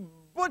 and he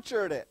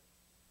butchered it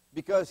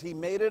because he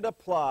made it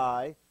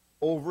apply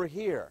over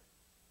here.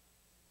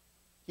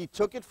 He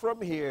took it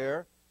from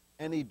here,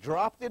 and he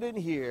dropped it in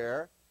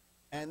here,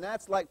 and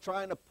that's like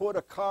trying to put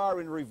a car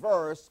in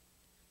reverse,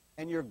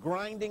 and you're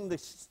grinding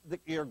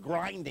you're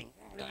grinding.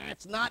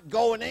 It's not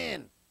going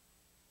in.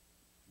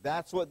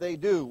 That's what they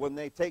do when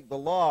they take the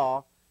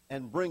law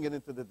and bring it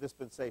into the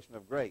dispensation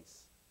of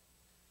grace.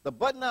 The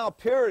but now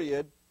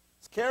period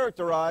is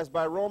characterized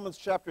by Romans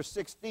chapter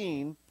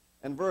 16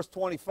 and verse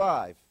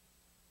 25.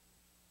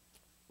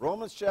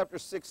 Romans chapter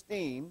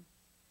 16,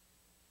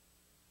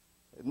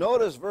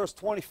 notice verse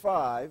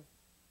 25,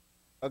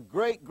 a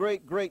great,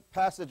 great, great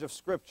passage of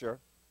Scripture.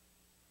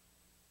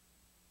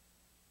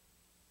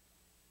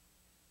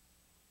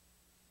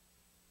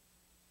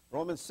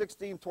 Romans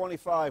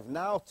 16:25.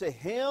 Now to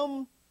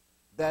him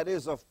that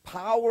is of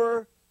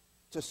power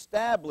to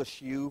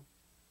establish you,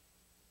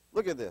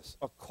 look at this,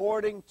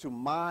 according to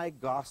my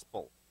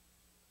gospel,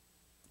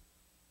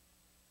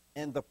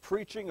 and the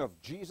preaching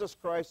of Jesus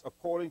Christ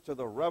according to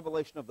the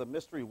revelation of the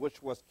mystery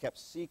which was kept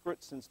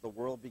secret since the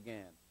world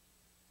began.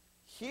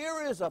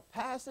 Here is a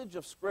passage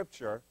of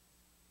Scripture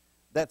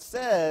that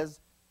says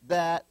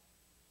that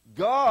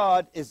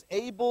God is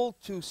able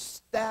to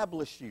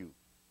establish you.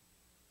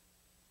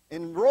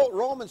 In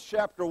Romans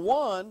chapter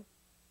 1,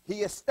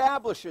 he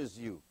establishes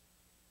you.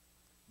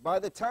 By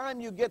the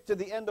time you get to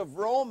the end of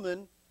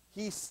Romans,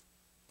 he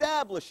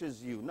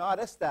establishes you, not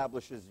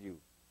establishes you.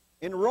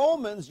 In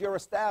Romans, you're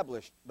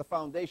established. The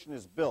foundation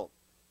is built.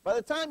 By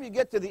the time you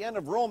get to the end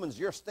of Romans,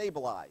 you're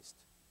stabilized.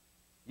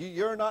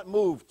 You're not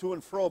moved to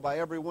and fro by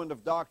every wind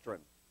of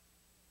doctrine.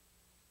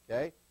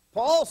 Okay?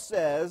 Paul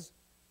says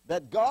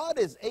that God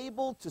is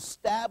able to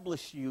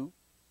establish you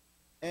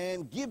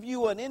and give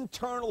you an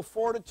internal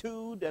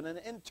fortitude and an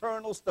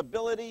internal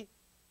stability,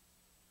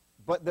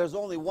 but there's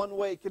only one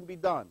way it can be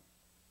done.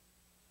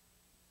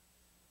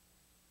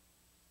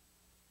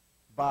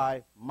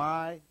 By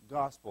my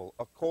gospel,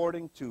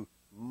 according to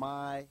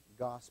my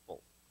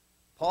gospel.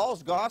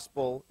 Paul's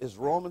gospel is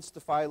Romans to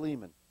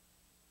Philemon.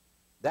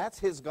 That's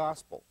his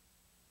gospel.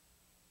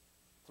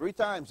 3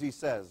 times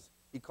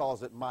he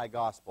calls it my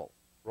gospel.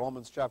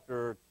 Romans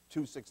chapter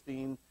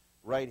 2:16,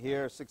 right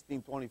here,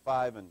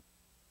 16:25, and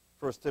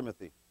 1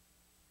 Timothy.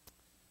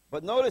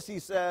 But notice he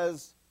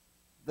says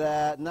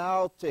that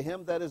now to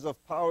him that is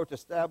of power to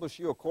establish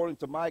you according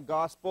to my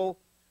gospel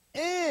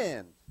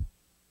and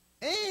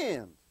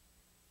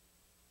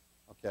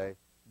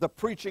the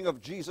preaching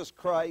of Jesus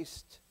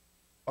Christ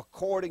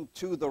according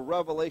to the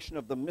revelation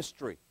of the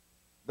mystery.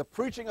 The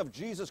preaching of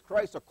Jesus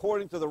Christ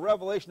according to the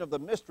revelation of the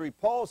mystery,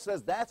 Paul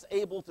says that's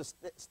able to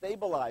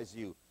stabilize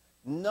you.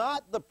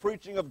 Not the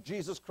preaching of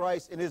Jesus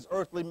Christ in his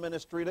earthly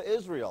ministry to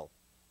Israel.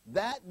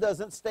 That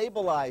doesn't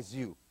stabilize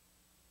you.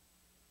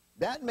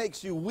 That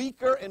makes you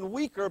weaker and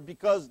weaker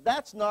because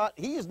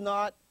he's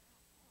not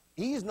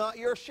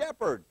your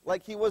shepherd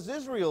like he was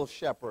Israel's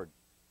shepherd.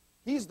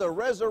 He's the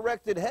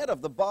resurrected head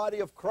of the body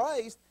of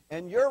Christ,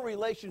 and your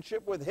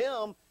relationship with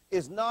him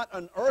is not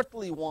an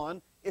earthly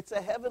one, it's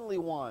a heavenly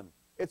one.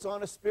 It's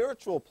on a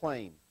spiritual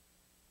plane.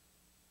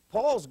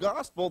 Paul's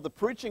gospel, the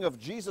preaching of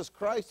Jesus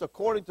Christ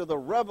according to the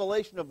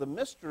revelation of the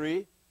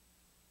mystery,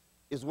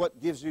 is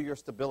what gives you your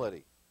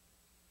stability.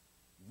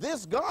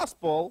 This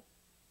gospel,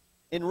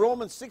 in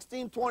Romans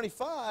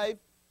 16:25,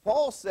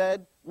 Paul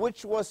said,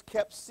 which was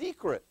kept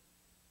secret.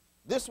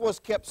 This was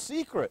kept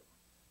secret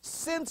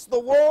since the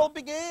world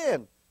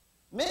began.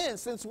 Man,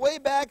 since way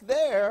back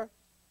there,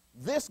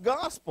 this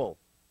gospel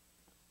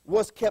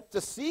was kept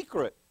a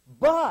secret.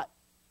 But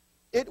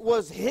it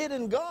was hid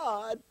in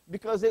God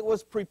because it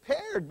was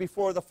prepared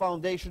before the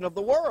foundation of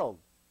the world.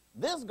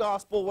 This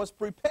gospel was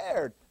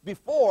prepared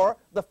before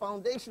the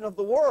foundation of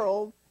the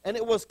world, and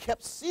it was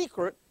kept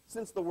secret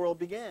since the world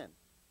began.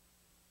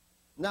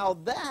 Now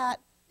that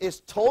is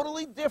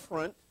totally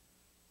different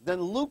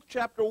than Luke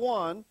chapter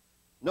 1.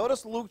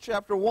 Notice Luke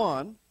chapter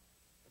 1.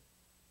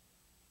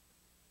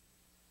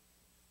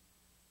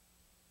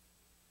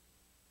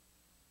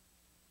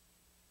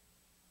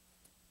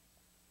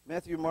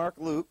 Matthew, Mark,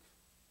 Luke.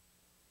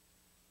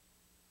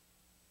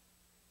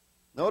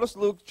 Notice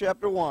Luke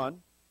chapter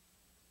 1.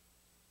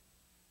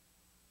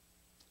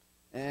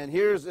 And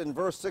here's in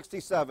verse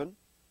 67.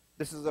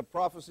 This is a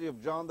prophecy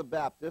of John the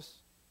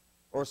Baptist,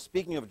 or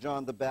speaking of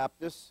John the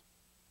Baptist.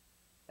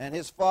 And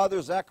his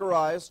father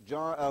Zacharias,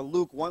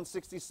 Luke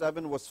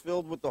 1:67, was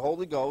filled with the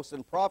Holy Ghost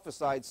and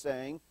prophesied,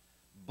 saying,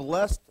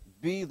 Blessed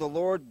be the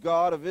Lord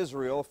God of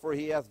Israel, for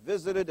he hath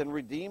visited and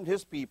redeemed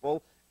his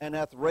people, and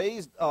hath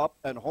raised up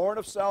an horn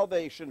of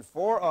salvation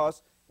for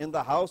us in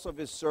the house of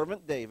his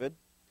servant David,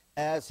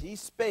 as he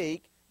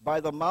spake by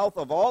the mouth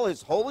of all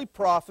his holy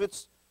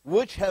prophets,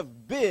 which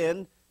have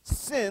been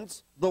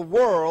since the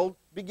world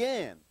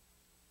began.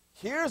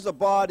 Here's a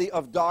body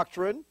of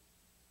doctrine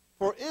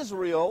for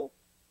Israel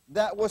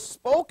that was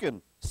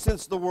spoken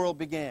since the world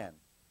began.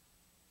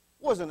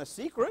 It wasn't a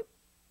secret.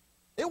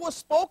 It was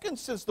spoken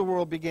since the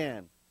world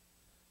began.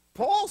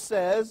 Paul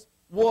says,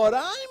 what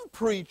I'm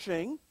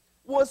preaching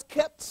was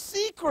kept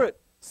secret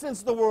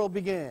since the world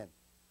began.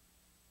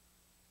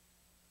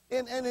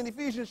 And in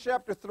Ephesians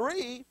chapter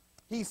 3,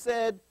 he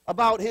said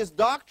about his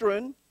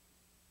doctrine,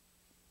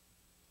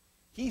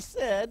 he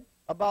said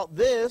about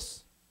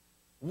this,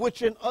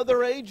 which in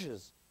other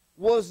ages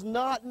was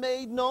not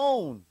made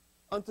known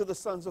unto the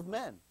sons of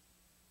men.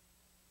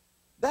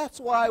 That's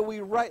why we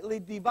rightly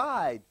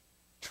divide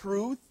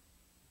truth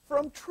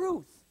from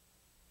truth.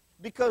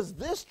 Because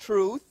this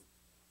truth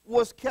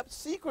was kept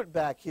secret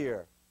back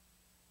here,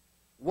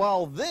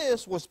 while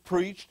this was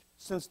preached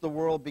since the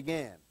world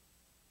began.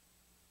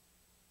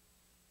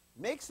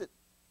 Makes it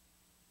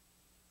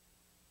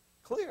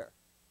clear,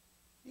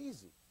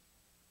 easy,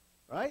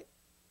 right?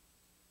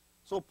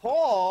 So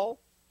Paul,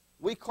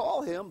 we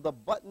call him the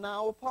but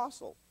now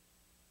apostle,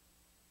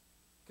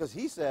 because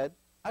he said,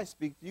 I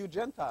speak to you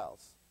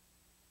Gentiles.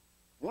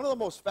 One of the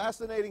most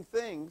fascinating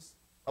things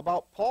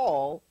about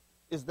Paul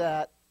is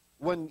that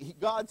when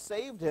God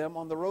saved him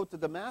on the road to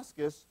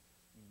Damascus,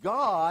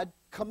 God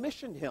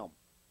commissioned him.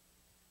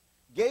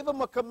 Gave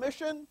him a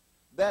commission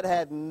that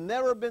had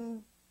never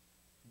been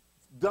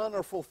done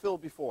or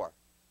fulfilled before.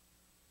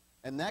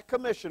 And that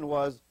commission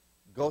was,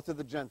 go to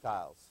the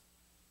Gentiles.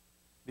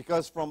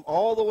 Because from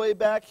all the way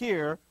back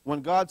here,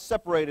 when God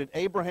separated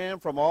Abraham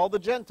from all the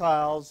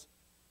Gentiles,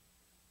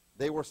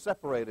 they were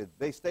separated.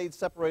 They stayed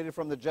separated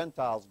from the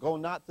Gentiles. Go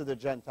not to the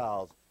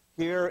Gentiles.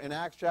 Here in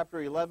Acts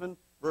chapter 11,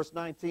 verse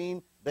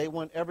 19, they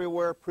went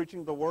everywhere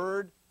preaching the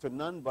word to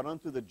none but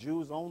unto the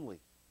Jews only.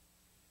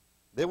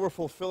 They were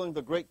fulfilling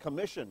the Great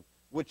Commission,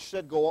 which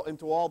said go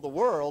into all the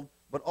world,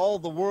 but all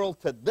the world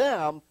to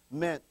them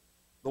meant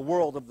the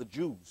world of the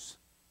Jews.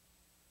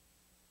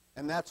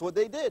 And that's what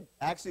they did,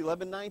 Acts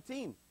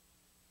 11:19.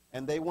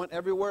 And they went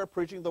everywhere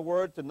preaching the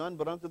word to none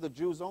but unto the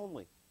Jews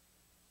only.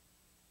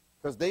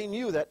 Because they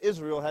knew that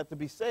Israel had to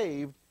be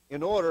saved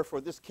in order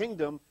for this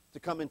kingdom to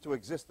come into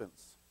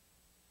existence.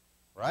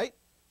 Right?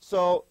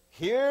 So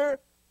here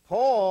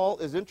Paul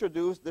is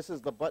introduced. This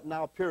is the but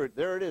now period.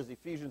 There it is,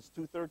 Ephesians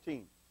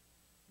 2:13.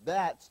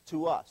 That's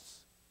to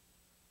us.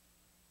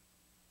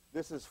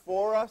 This is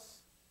for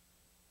us.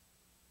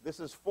 This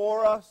is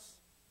for us.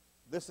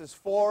 This is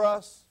for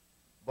us.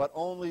 But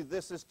only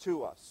this is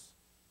to us.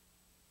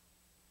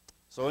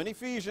 So in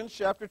Ephesians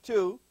chapter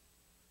 2,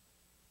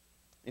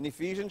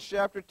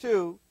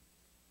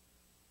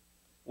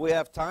 we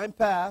have time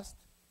past,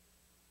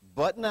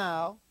 but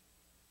now,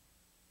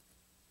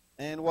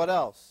 and what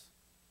else?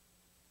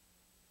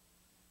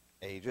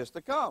 Ages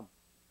to come.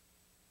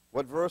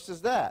 What verse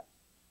is that?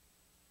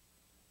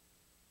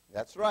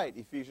 That's right,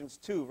 Ephesians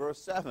 2,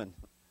 verse 7.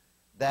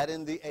 That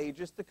in the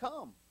ages to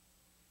come,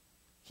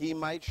 he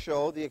might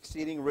show the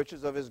exceeding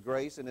riches of his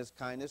grace and his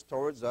kindness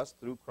towards us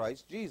through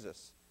Christ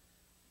Jesus.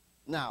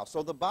 Now,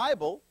 so the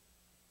Bible,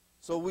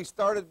 so we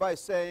started by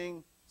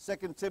saying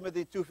 2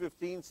 Timothy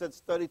 2:15 said,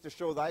 study to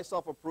show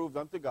thyself approved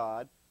unto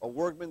God, a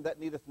workman that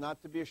needeth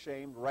not to be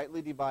ashamed,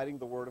 rightly dividing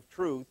the word of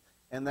truth.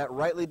 And that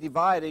rightly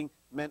dividing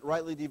meant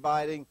rightly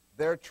dividing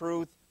their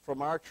truth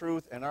from our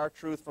truth and our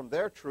truth from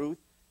their truth.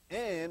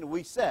 And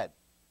we said,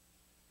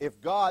 If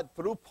God,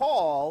 through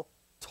Paul,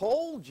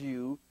 told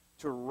you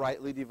to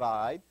rightly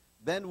divide,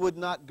 then would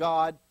not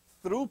God,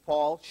 through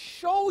Paul,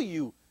 show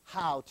you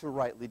how to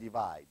rightly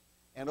divide?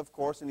 And of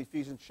course, in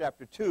Ephesians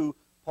chapter 2,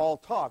 Paul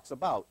talks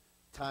about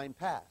time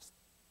past,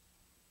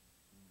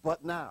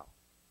 but now,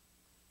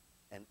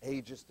 and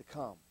ages to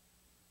come.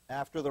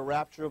 After the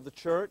rapture of the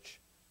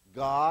church,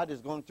 God is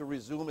going to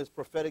resume his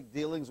prophetic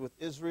dealings with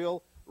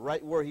Israel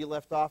right where he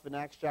left off in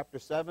Acts chapter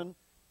 7,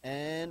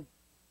 and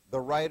the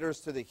writers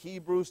to the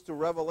Hebrews to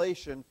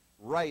Revelation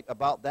write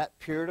about that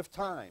period of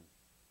time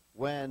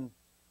when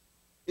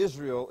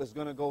Israel is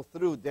going to go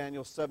through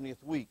Daniel's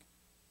 70th week,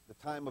 the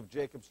time of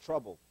Jacob's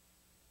trouble,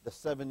 the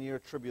 7-year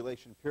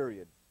tribulation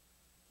period.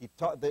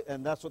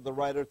 And that's what the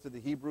writer to the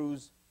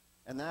Hebrews,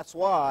 and that's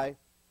why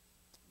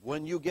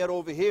when you get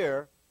over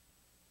here,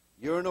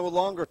 you're no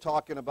longer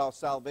talking about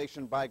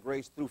salvation by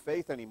grace through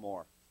faith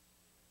anymore.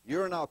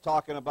 You're now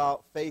talking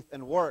about faith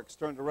and works.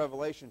 Turn to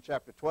Revelation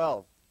chapter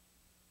 12.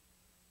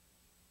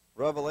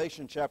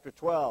 Revelation chapter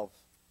 12.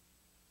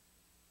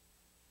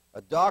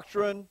 A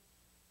doctrine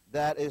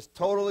that is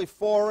totally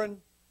foreign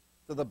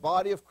to the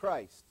body of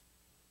Christ.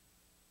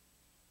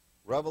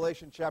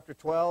 Revelation chapter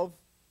 12.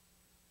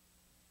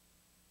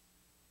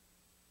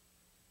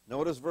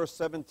 Notice verse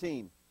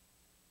 17.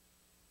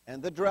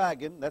 And the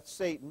dragon, that's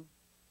Satan,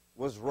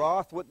 was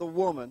wroth with the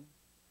woman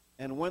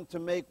and went to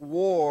make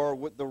war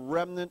with the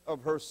remnant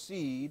of her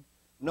seed.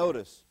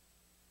 Notice,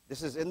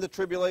 this is in the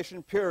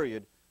tribulation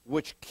period,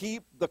 which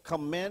keep the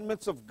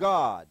commandments of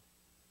God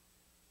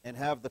and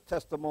have the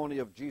testimony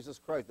of Jesus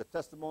Christ. The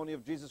testimony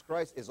of Jesus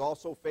Christ is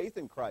also faith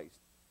in Christ,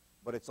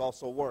 but it's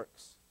also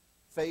works.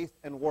 Faith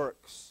and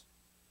works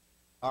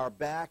are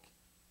back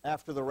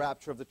after the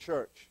rapture of the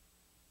church,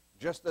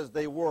 just as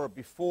they were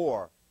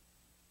before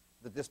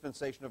the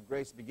dispensation of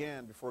grace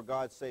began, before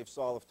God saved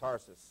Saul of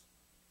Tarsus.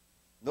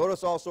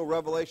 Notice also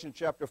Revelation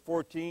chapter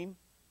 14.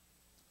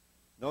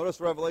 Notice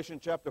Revelation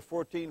chapter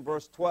 14,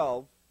 verse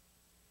 12.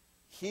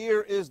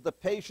 Here is the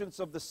patience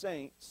of the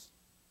saints.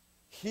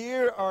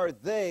 Here are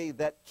they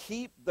that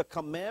keep the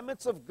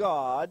commandments of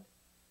God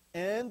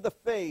and the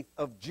faith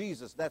of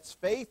Jesus. That's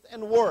faith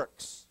and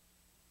works.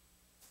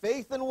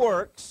 Faith and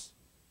works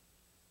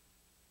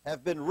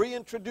have been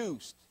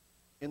reintroduced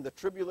in the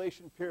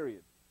tribulation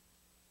period.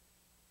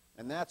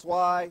 And that's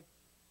why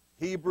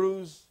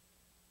Hebrews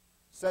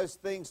says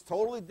things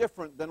totally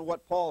different than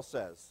what Paul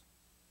says.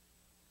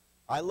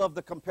 I love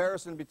the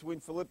comparison between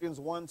Philippians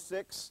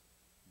 1:6,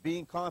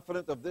 being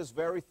confident of this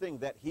very thing,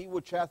 that he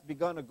which hath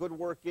begun a good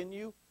work in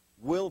you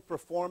will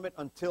perform it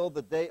until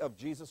the day of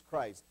Jesus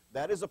Christ.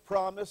 That is a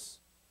promise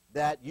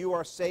that you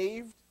are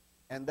saved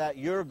and that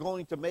you're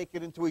going to make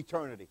it into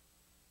eternity.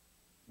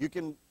 You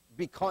can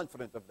be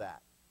confident of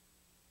that.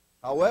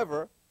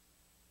 However,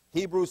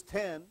 Hebrews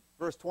 10,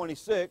 verse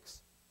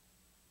 26,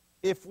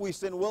 if ye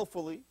sin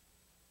willfully,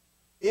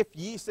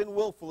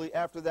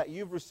 after that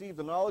you've received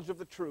the knowledge of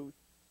the truth,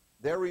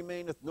 there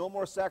remaineth no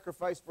more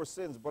sacrifice for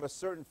sins, but a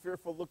certain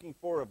fearful looking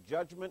for of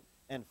judgment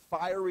and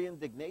fiery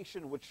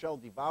indignation, which shall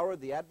devour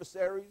the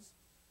adversaries.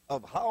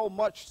 Of how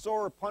much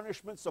sorer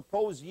punishment,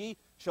 suppose ye,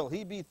 shall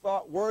he be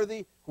thought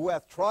worthy, who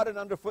hath trodden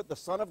underfoot the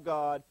Son of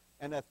God,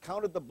 and hath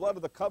counted the blood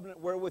of the covenant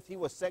wherewith he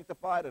was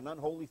sanctified an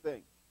unholy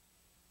thing.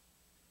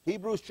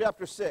 Hebrews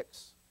chapter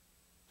 6.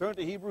 Turn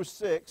to Hebrews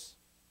 6.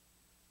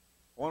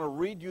 I want to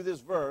read you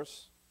this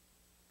verse,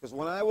 because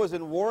when I was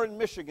in Warren,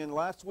 Michigan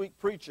last week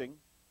preaching,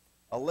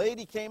 a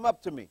lady came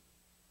up to me,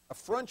 a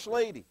French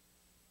lady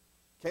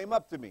came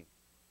up to me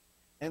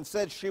and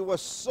said she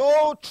was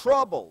so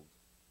troubled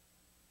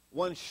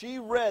when she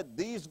read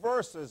these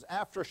verses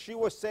after she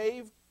was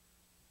saved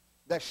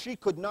that she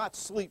could not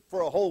sleep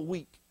for a whole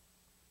week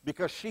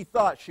because she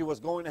thought she was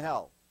going to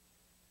hell.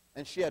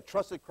 And she had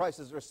trusted Christ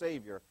as her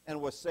Savior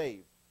and was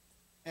saved.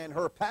 And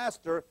her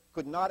pastor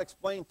could not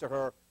explain to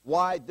her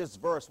why this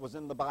verse was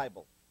in the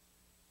Bible.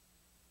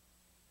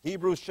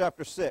 Hebrews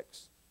chapter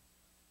 6.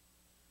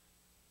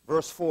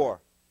 Verse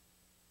 4,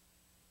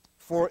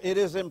 for it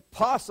is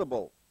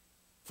impossible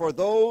for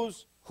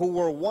those who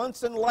were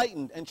once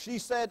enlightened, and she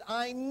said,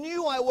 I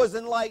knew I was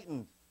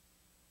enlightened.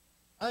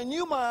 I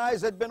knew my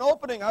eyes had been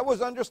opening. I was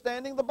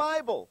understanding the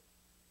Bible.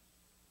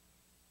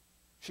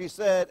 She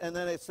said, and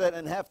then it said,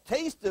 and have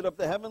tasted of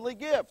the heavenly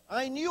gift.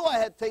 I knew I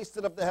had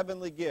tasted of the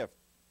heavenly gift,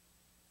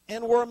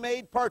 and were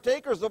made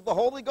partakers of the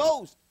Holy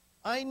Ghost.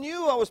 I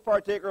knew I was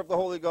partaker of the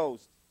Holy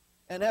Ghost.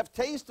 And have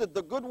tasted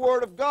the good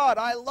word of God.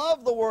 I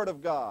love the word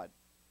of God.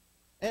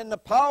 And the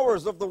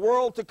powers of the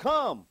world to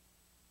come,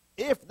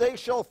 if they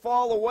shall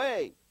fall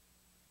away,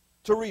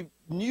 to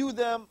renew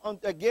them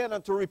again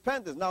unto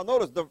repentance. Now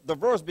notice, the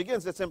verse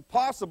begins, it's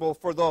impossible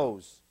for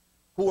those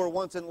who were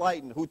once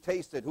enlightened, who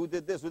tasted, who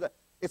did this, who that.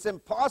 It's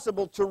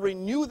impossible to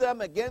renew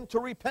them again to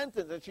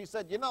repentance. And she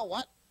said, you know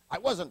what? I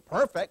wasn't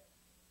perfect.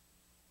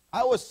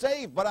 I was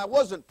saved, but I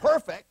wasn't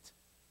perfect.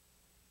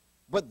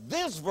 But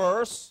this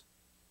verse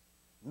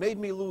made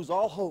me lose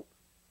all hope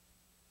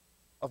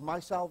of my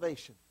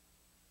salvation.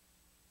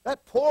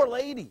 That poor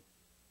lady,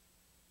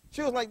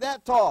 she was like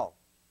that tall.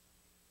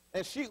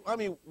 And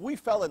we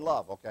fell in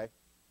love, okay?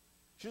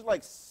 She's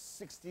like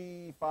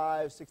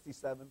 65,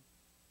 67.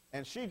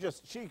 And she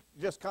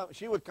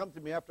would come to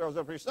me after I was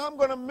up here. She said, I'm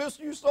going to miss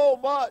you so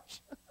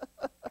much.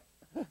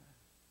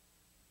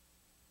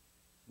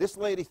 This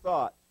lady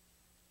thought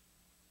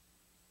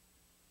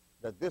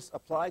that this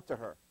applied to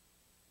her,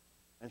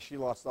 and she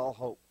lost all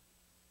hope.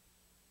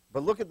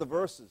 But look at the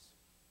verses.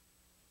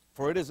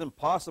 For it is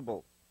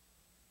impossible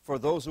for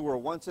those who were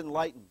once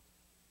enlightened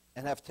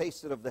and have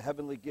tasted of the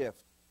heavenly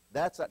gift.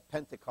 That's at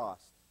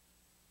Pentecost.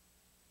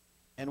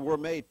 And were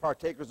made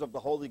partakers of the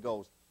Holy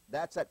Ghost.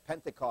 That's at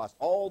Pentecost.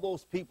 All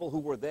those people who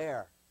were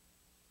there.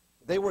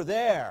 They were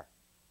there.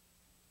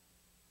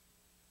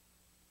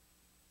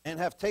 And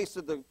have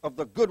tasted of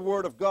the good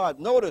word of God.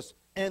 Notice,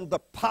 and the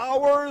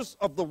powers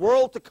of the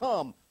world to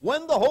come.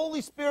 When the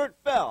Holy Spirit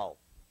fell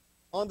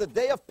on the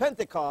day of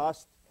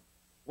Pentecost,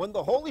 when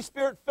the Holy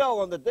Spirit fell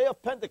on the day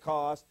of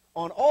Pentecost,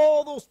 on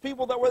all those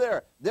people that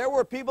were there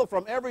were people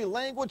from every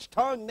language,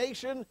 tongue,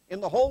 nation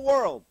in the whole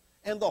world.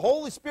 And the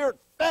Holy Spirit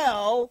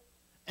fell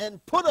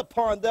and put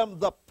upon them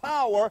the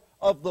power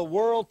of the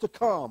world to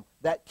come,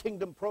 that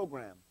kingdom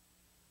program.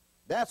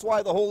 That's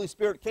why the Holy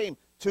Spirit came,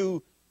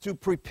 to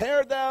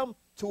prepare them,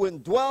 to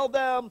indwell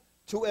them,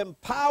 to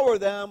empower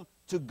them,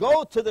 to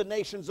go to the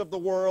nations of the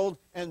world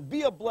and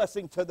be a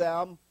blessing to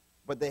them.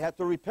 But they had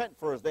to repent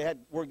first. They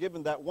were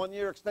given that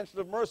 1-year extension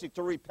of mercy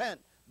to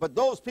repent. But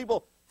those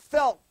people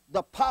felt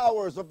the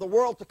powers of the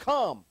world to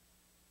come.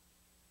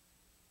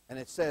 And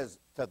it says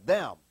to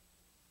them,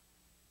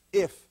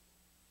 if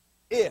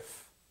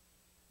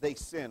they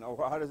sin,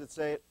 or how does it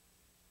say it?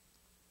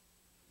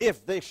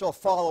 If they shall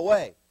fall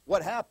away.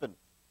 What happened?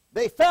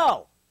 They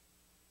fell.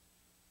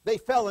 They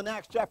fell in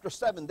Acts chapter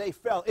 7. They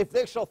fell. If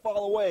they shall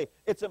fall away,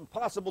 it's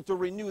impossible to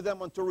renew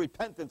them unto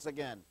repentance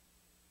again.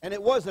 And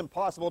it was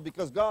impossible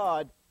because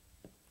God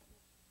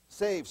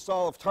saved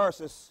Saul of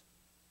Tarsus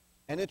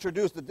and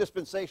introduced the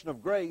dispensation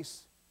of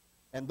grace.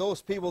 And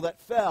those people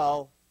that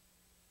fell,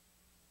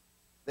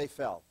 they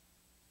fell.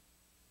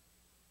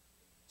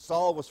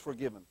 Saul was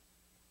forgiven.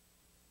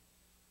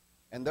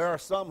 And there are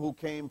some who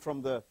came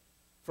from the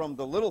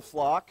little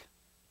flock,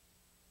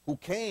 who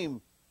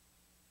came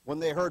when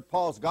they heard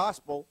Paul's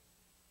gospel.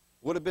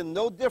 Would have been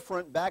no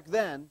different back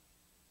then,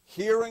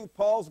 hearing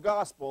Paul's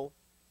gospel,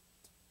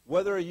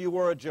 whether you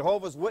were a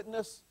Jehovah's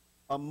Witness,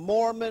 a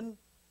Mormon,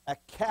 a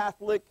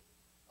Catholic,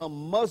 a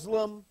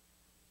Muslim,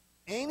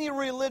 any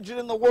religion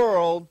in the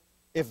world,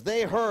 if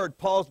they heard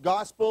Paul's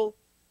gospel,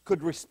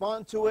 could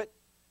respond to it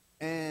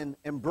and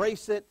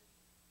embrace it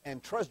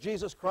and trust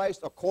Jesus Christ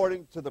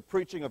according to the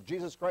preaching of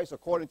Jesus Christ,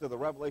 according to the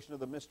revelation of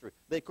the mystery.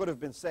 They could have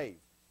been saved.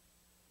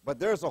 But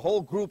there's a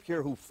whole group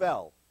here who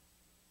fell.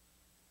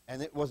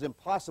 And it was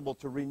impossible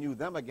to renew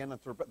them again.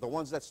 The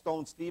ones that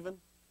stoned Stephen.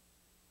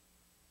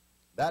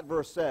 That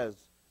verse says,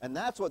 and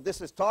that's what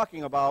this is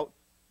talking about.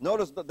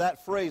 Notice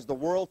that phrase, the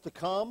world to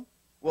come.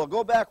 Well,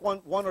 go back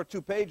one or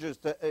two pages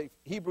to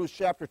Hebrews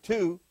chapter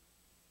 2.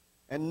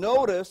 And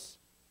notice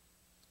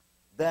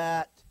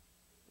that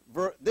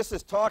this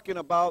is talking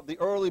about the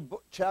early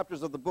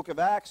chapters of the book of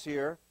Acts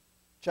here.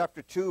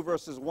 Chapter 2,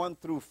 verses 1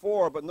 through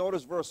 4. But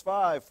notice verse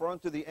 5. For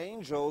unto the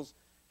angels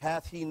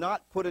hath he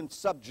not put in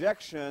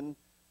subjection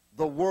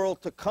the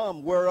world to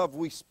come, whereof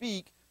we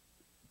speak.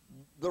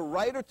 The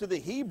writer to the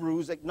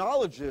Hebrews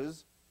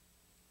acknowledges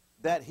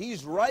that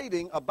he's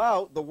writing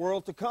about the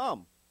world to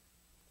come.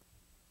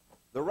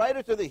 The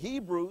writer to the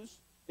Hebrews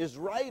is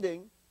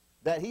writing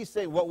that he's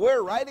saying what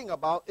we're writing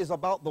about is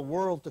about the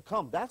world to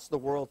come. That's the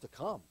world to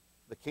come,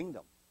 the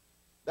kingdom.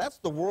 That's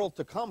the world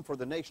to come for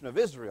the nation of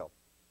Israel.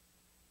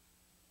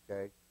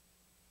 Okay?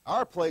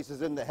 Our place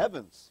is in the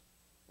heavens,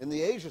 in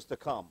the ages to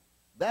come.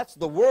 That's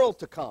the world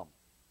to come.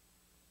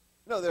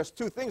 You know, there's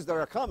two things that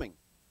are coming.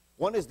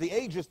 One is the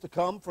ages to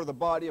come for the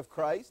body of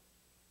Christ.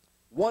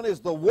 One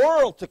is the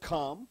world to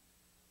come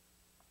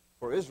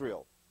for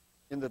Israel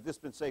in the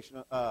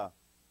dispensation of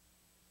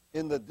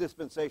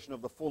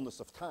the fullness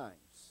of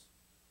times.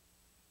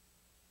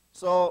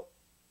 So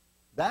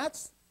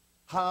that's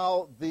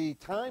how the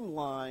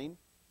timeline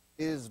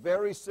is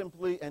very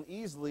simply and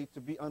easily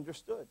to be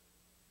understood.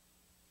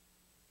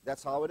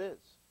 That's how it is.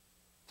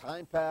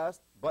 Time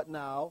past, but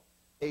now,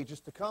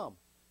 ages to come.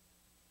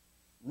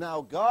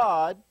 Now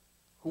God,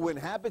 who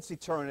inhabits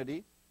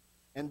eternity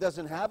and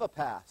doesn't have a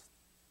past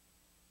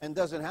and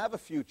doesn't have a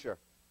future,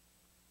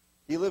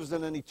 he lives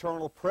in an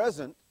eternal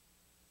present,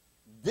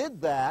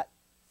 did that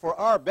for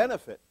our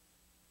benefit,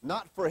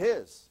 not for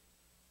his.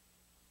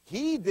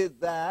 He did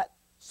that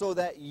so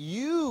that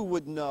you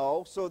would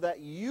know, so that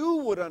you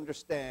would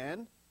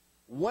understand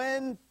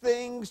when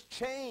things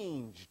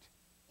changed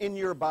in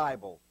your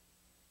Bible.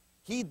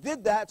 He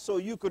did that so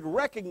you could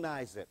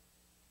recognize it.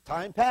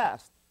 Time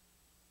past.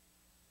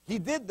 He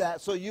did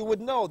that so you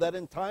would know that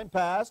in time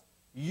past,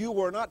 you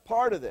were not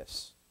part of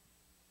this.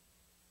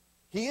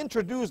 He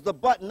introduced the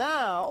but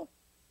now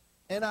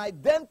and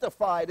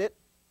identified it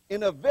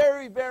in a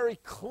very, very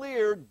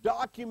clear,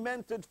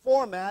 documented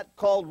format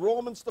called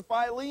Romans to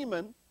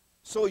Philemon,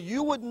 so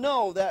you would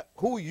know that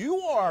who you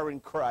are in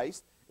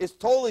Christ is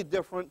totally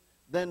different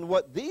than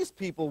what these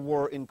people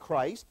were in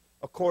Christ,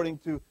 according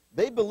to,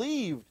 they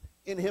believed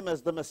in him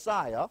as the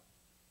Messiah,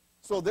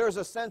 so there's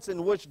a sense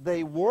in which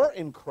they were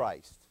in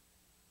Christ.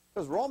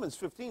 Because Romans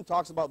 15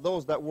 talks about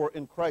those that were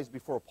in Christ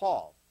before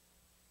Paul.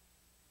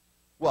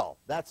 Well,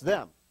 that's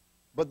them.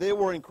 But they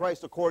were in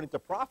Christ according to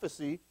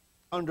prophecy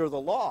under the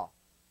law,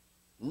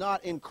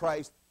 not in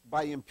Christ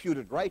by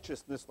imputed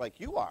righteousness like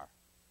you are.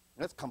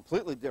 That's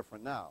completely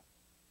different now.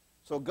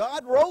 So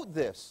God wrote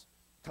this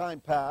time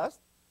past,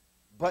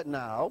 but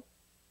now,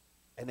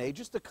 and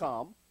ages to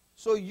come,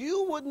 so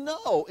you would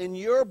know in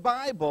your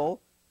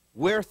Bible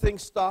where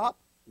things stop,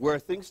 where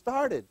things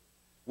started,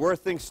 where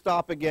things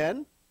stop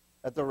again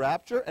at the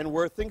rapture, and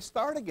where things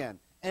start again.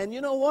 And you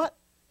know what?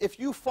 If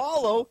you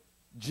follow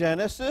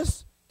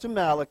Genesis to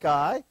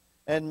Malachi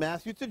and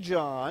Matthew to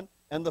John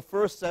and the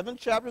first 7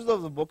 chapters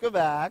of the book of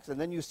Acts, and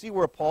then you see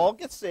where Paul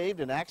gets saved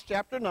in Acts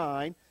chapter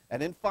 9,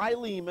 and in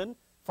Philemon,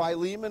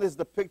 Philemon is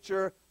the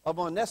picture of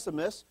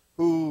Onesimus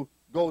who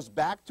goes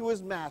back to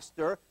his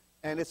master,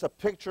 and it's a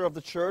picture of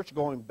the church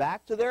going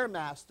back to their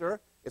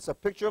master. It's a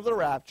picture of the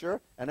rapture,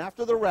 and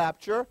after the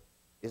rapture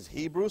is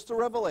Hebrews to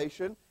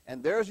Revelation,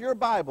 and there's your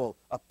Bible,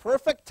 a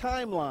perfect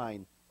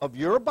timeline of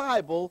your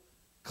Bible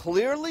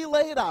clearly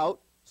laid out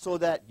so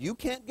that you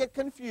can't get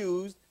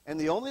confused, and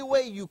the only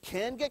way you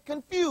can get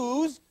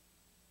confused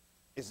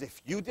is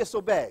if you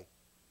disobey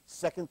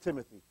 2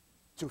 Timothy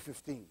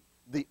 2:15,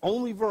 the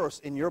only verse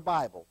in your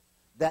Bible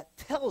that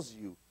tells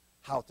you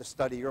how to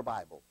study your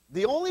Bible.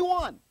 The only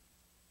one.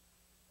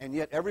 And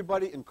yet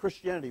everybody in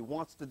Christianity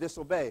wants to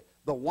disobey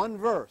the one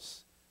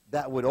verse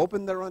that would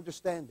open their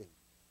understanding,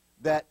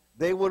 that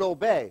they would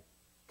obey.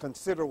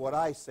 Consider what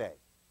I say,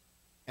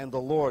 and the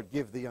Lord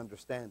give the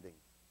understanding.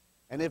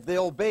 And if they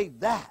obeyed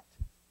that,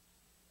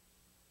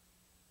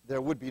 there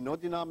would be no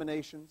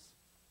denominations.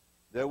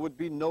 There would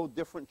be no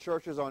different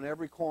churches on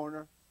every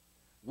corner.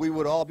 We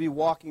would all be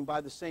walking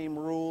by the same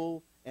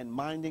rule and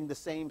minding the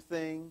same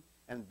thing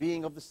and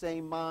being of the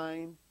same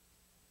mind.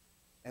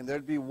 And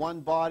there'd be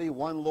one body,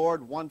 one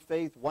Lord, one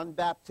faith, one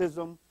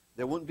baptism.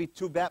 There wouldn't be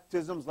 2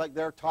 baptisms like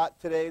they're taught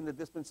today in the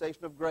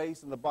dispensation of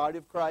grace in the body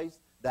of Christ.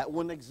 That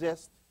wouldn't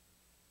exist.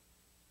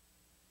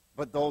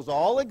 But those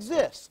all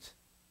exist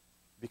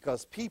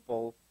because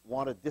people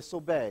want to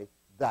disobey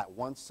that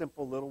one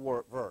simple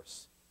little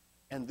verse.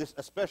 And this,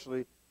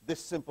 especially this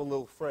simple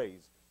little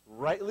phrase,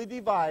 rightly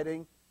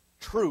dividing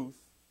truth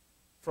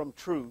from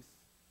truth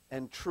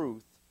and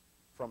truth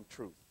from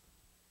truth.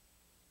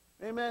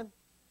 Amen?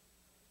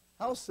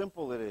 How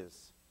simple it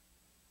is.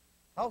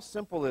 How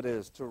simple it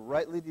is to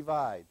rightly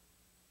divide.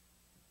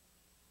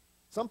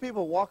 Some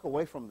people walk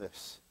away from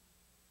this.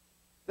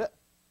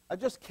 I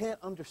just can't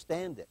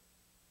understand it.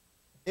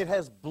 It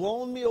has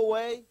blown me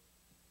away,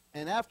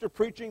 and after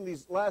preaching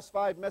these last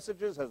 5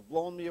 messages has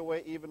blown me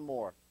away even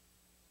more.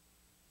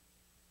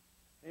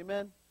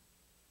 Amen?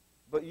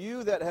 But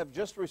you that have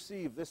just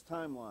received this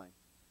timeline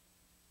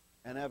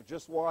and have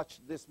just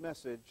watched this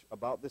message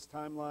about this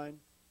timeline,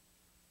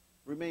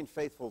 remain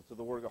faithful to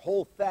the Word.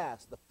 Hold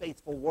fast the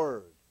faithful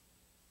Word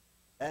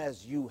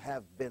as you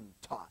have been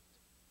taught.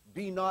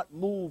 Be not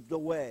moved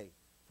away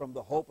from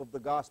the hope of the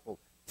gospel.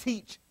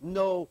 Teach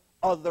no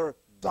other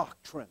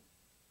doctrine.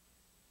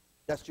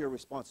 That's your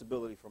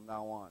responsibility from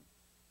now on.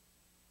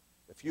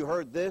 If you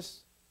heard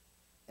this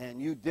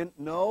and you didn't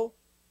know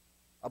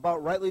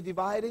about rightly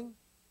dividing,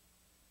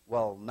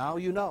 well, now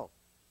you know.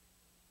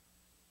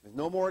 There's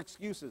no more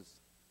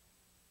excuses.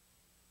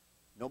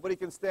 Nobody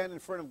can stand in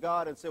front of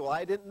God and say, well,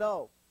 I didn't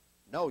know.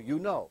 No, you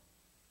know.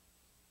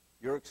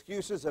 Your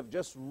excuses have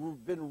just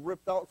been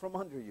ripped out from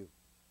under you.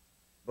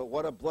 But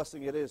what a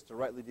blessing it is to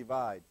rightly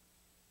divide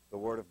the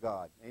Word of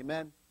God.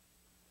 Amen?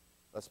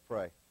 Let's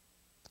pray.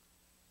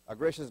 Our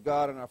gracious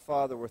God and our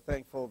Father, we're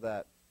thankful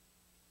that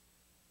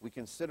we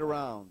can sit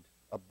around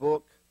a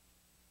book,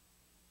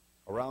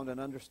 around an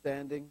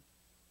understanding,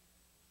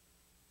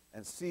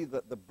 and see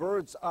the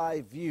bird's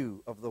eye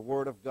view of the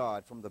Word of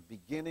God from the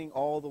beginning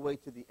all the way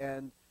to the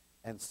end,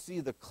 and see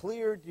the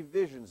clear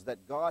divisions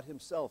that God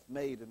himself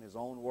made in his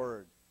own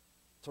Word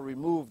to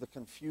remove the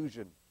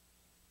confusion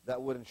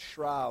that would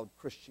enshroud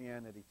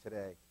Christianity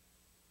today.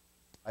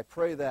 I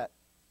pray that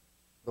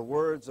the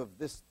words of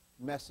this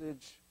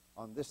message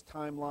on this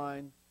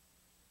timeline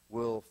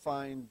will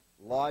find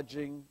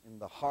lodging in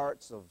the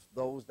hearts of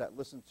those that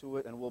listen to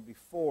it and will be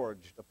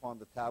forged upon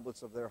the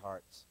tablets of their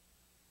hearts.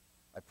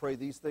 I pray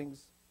these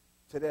things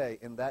today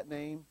in that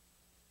name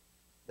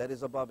that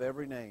is above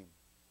every name,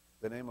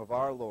 the name of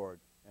our Lord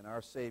and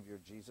our Savior,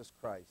 Jesus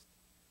Christ.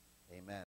 Amen.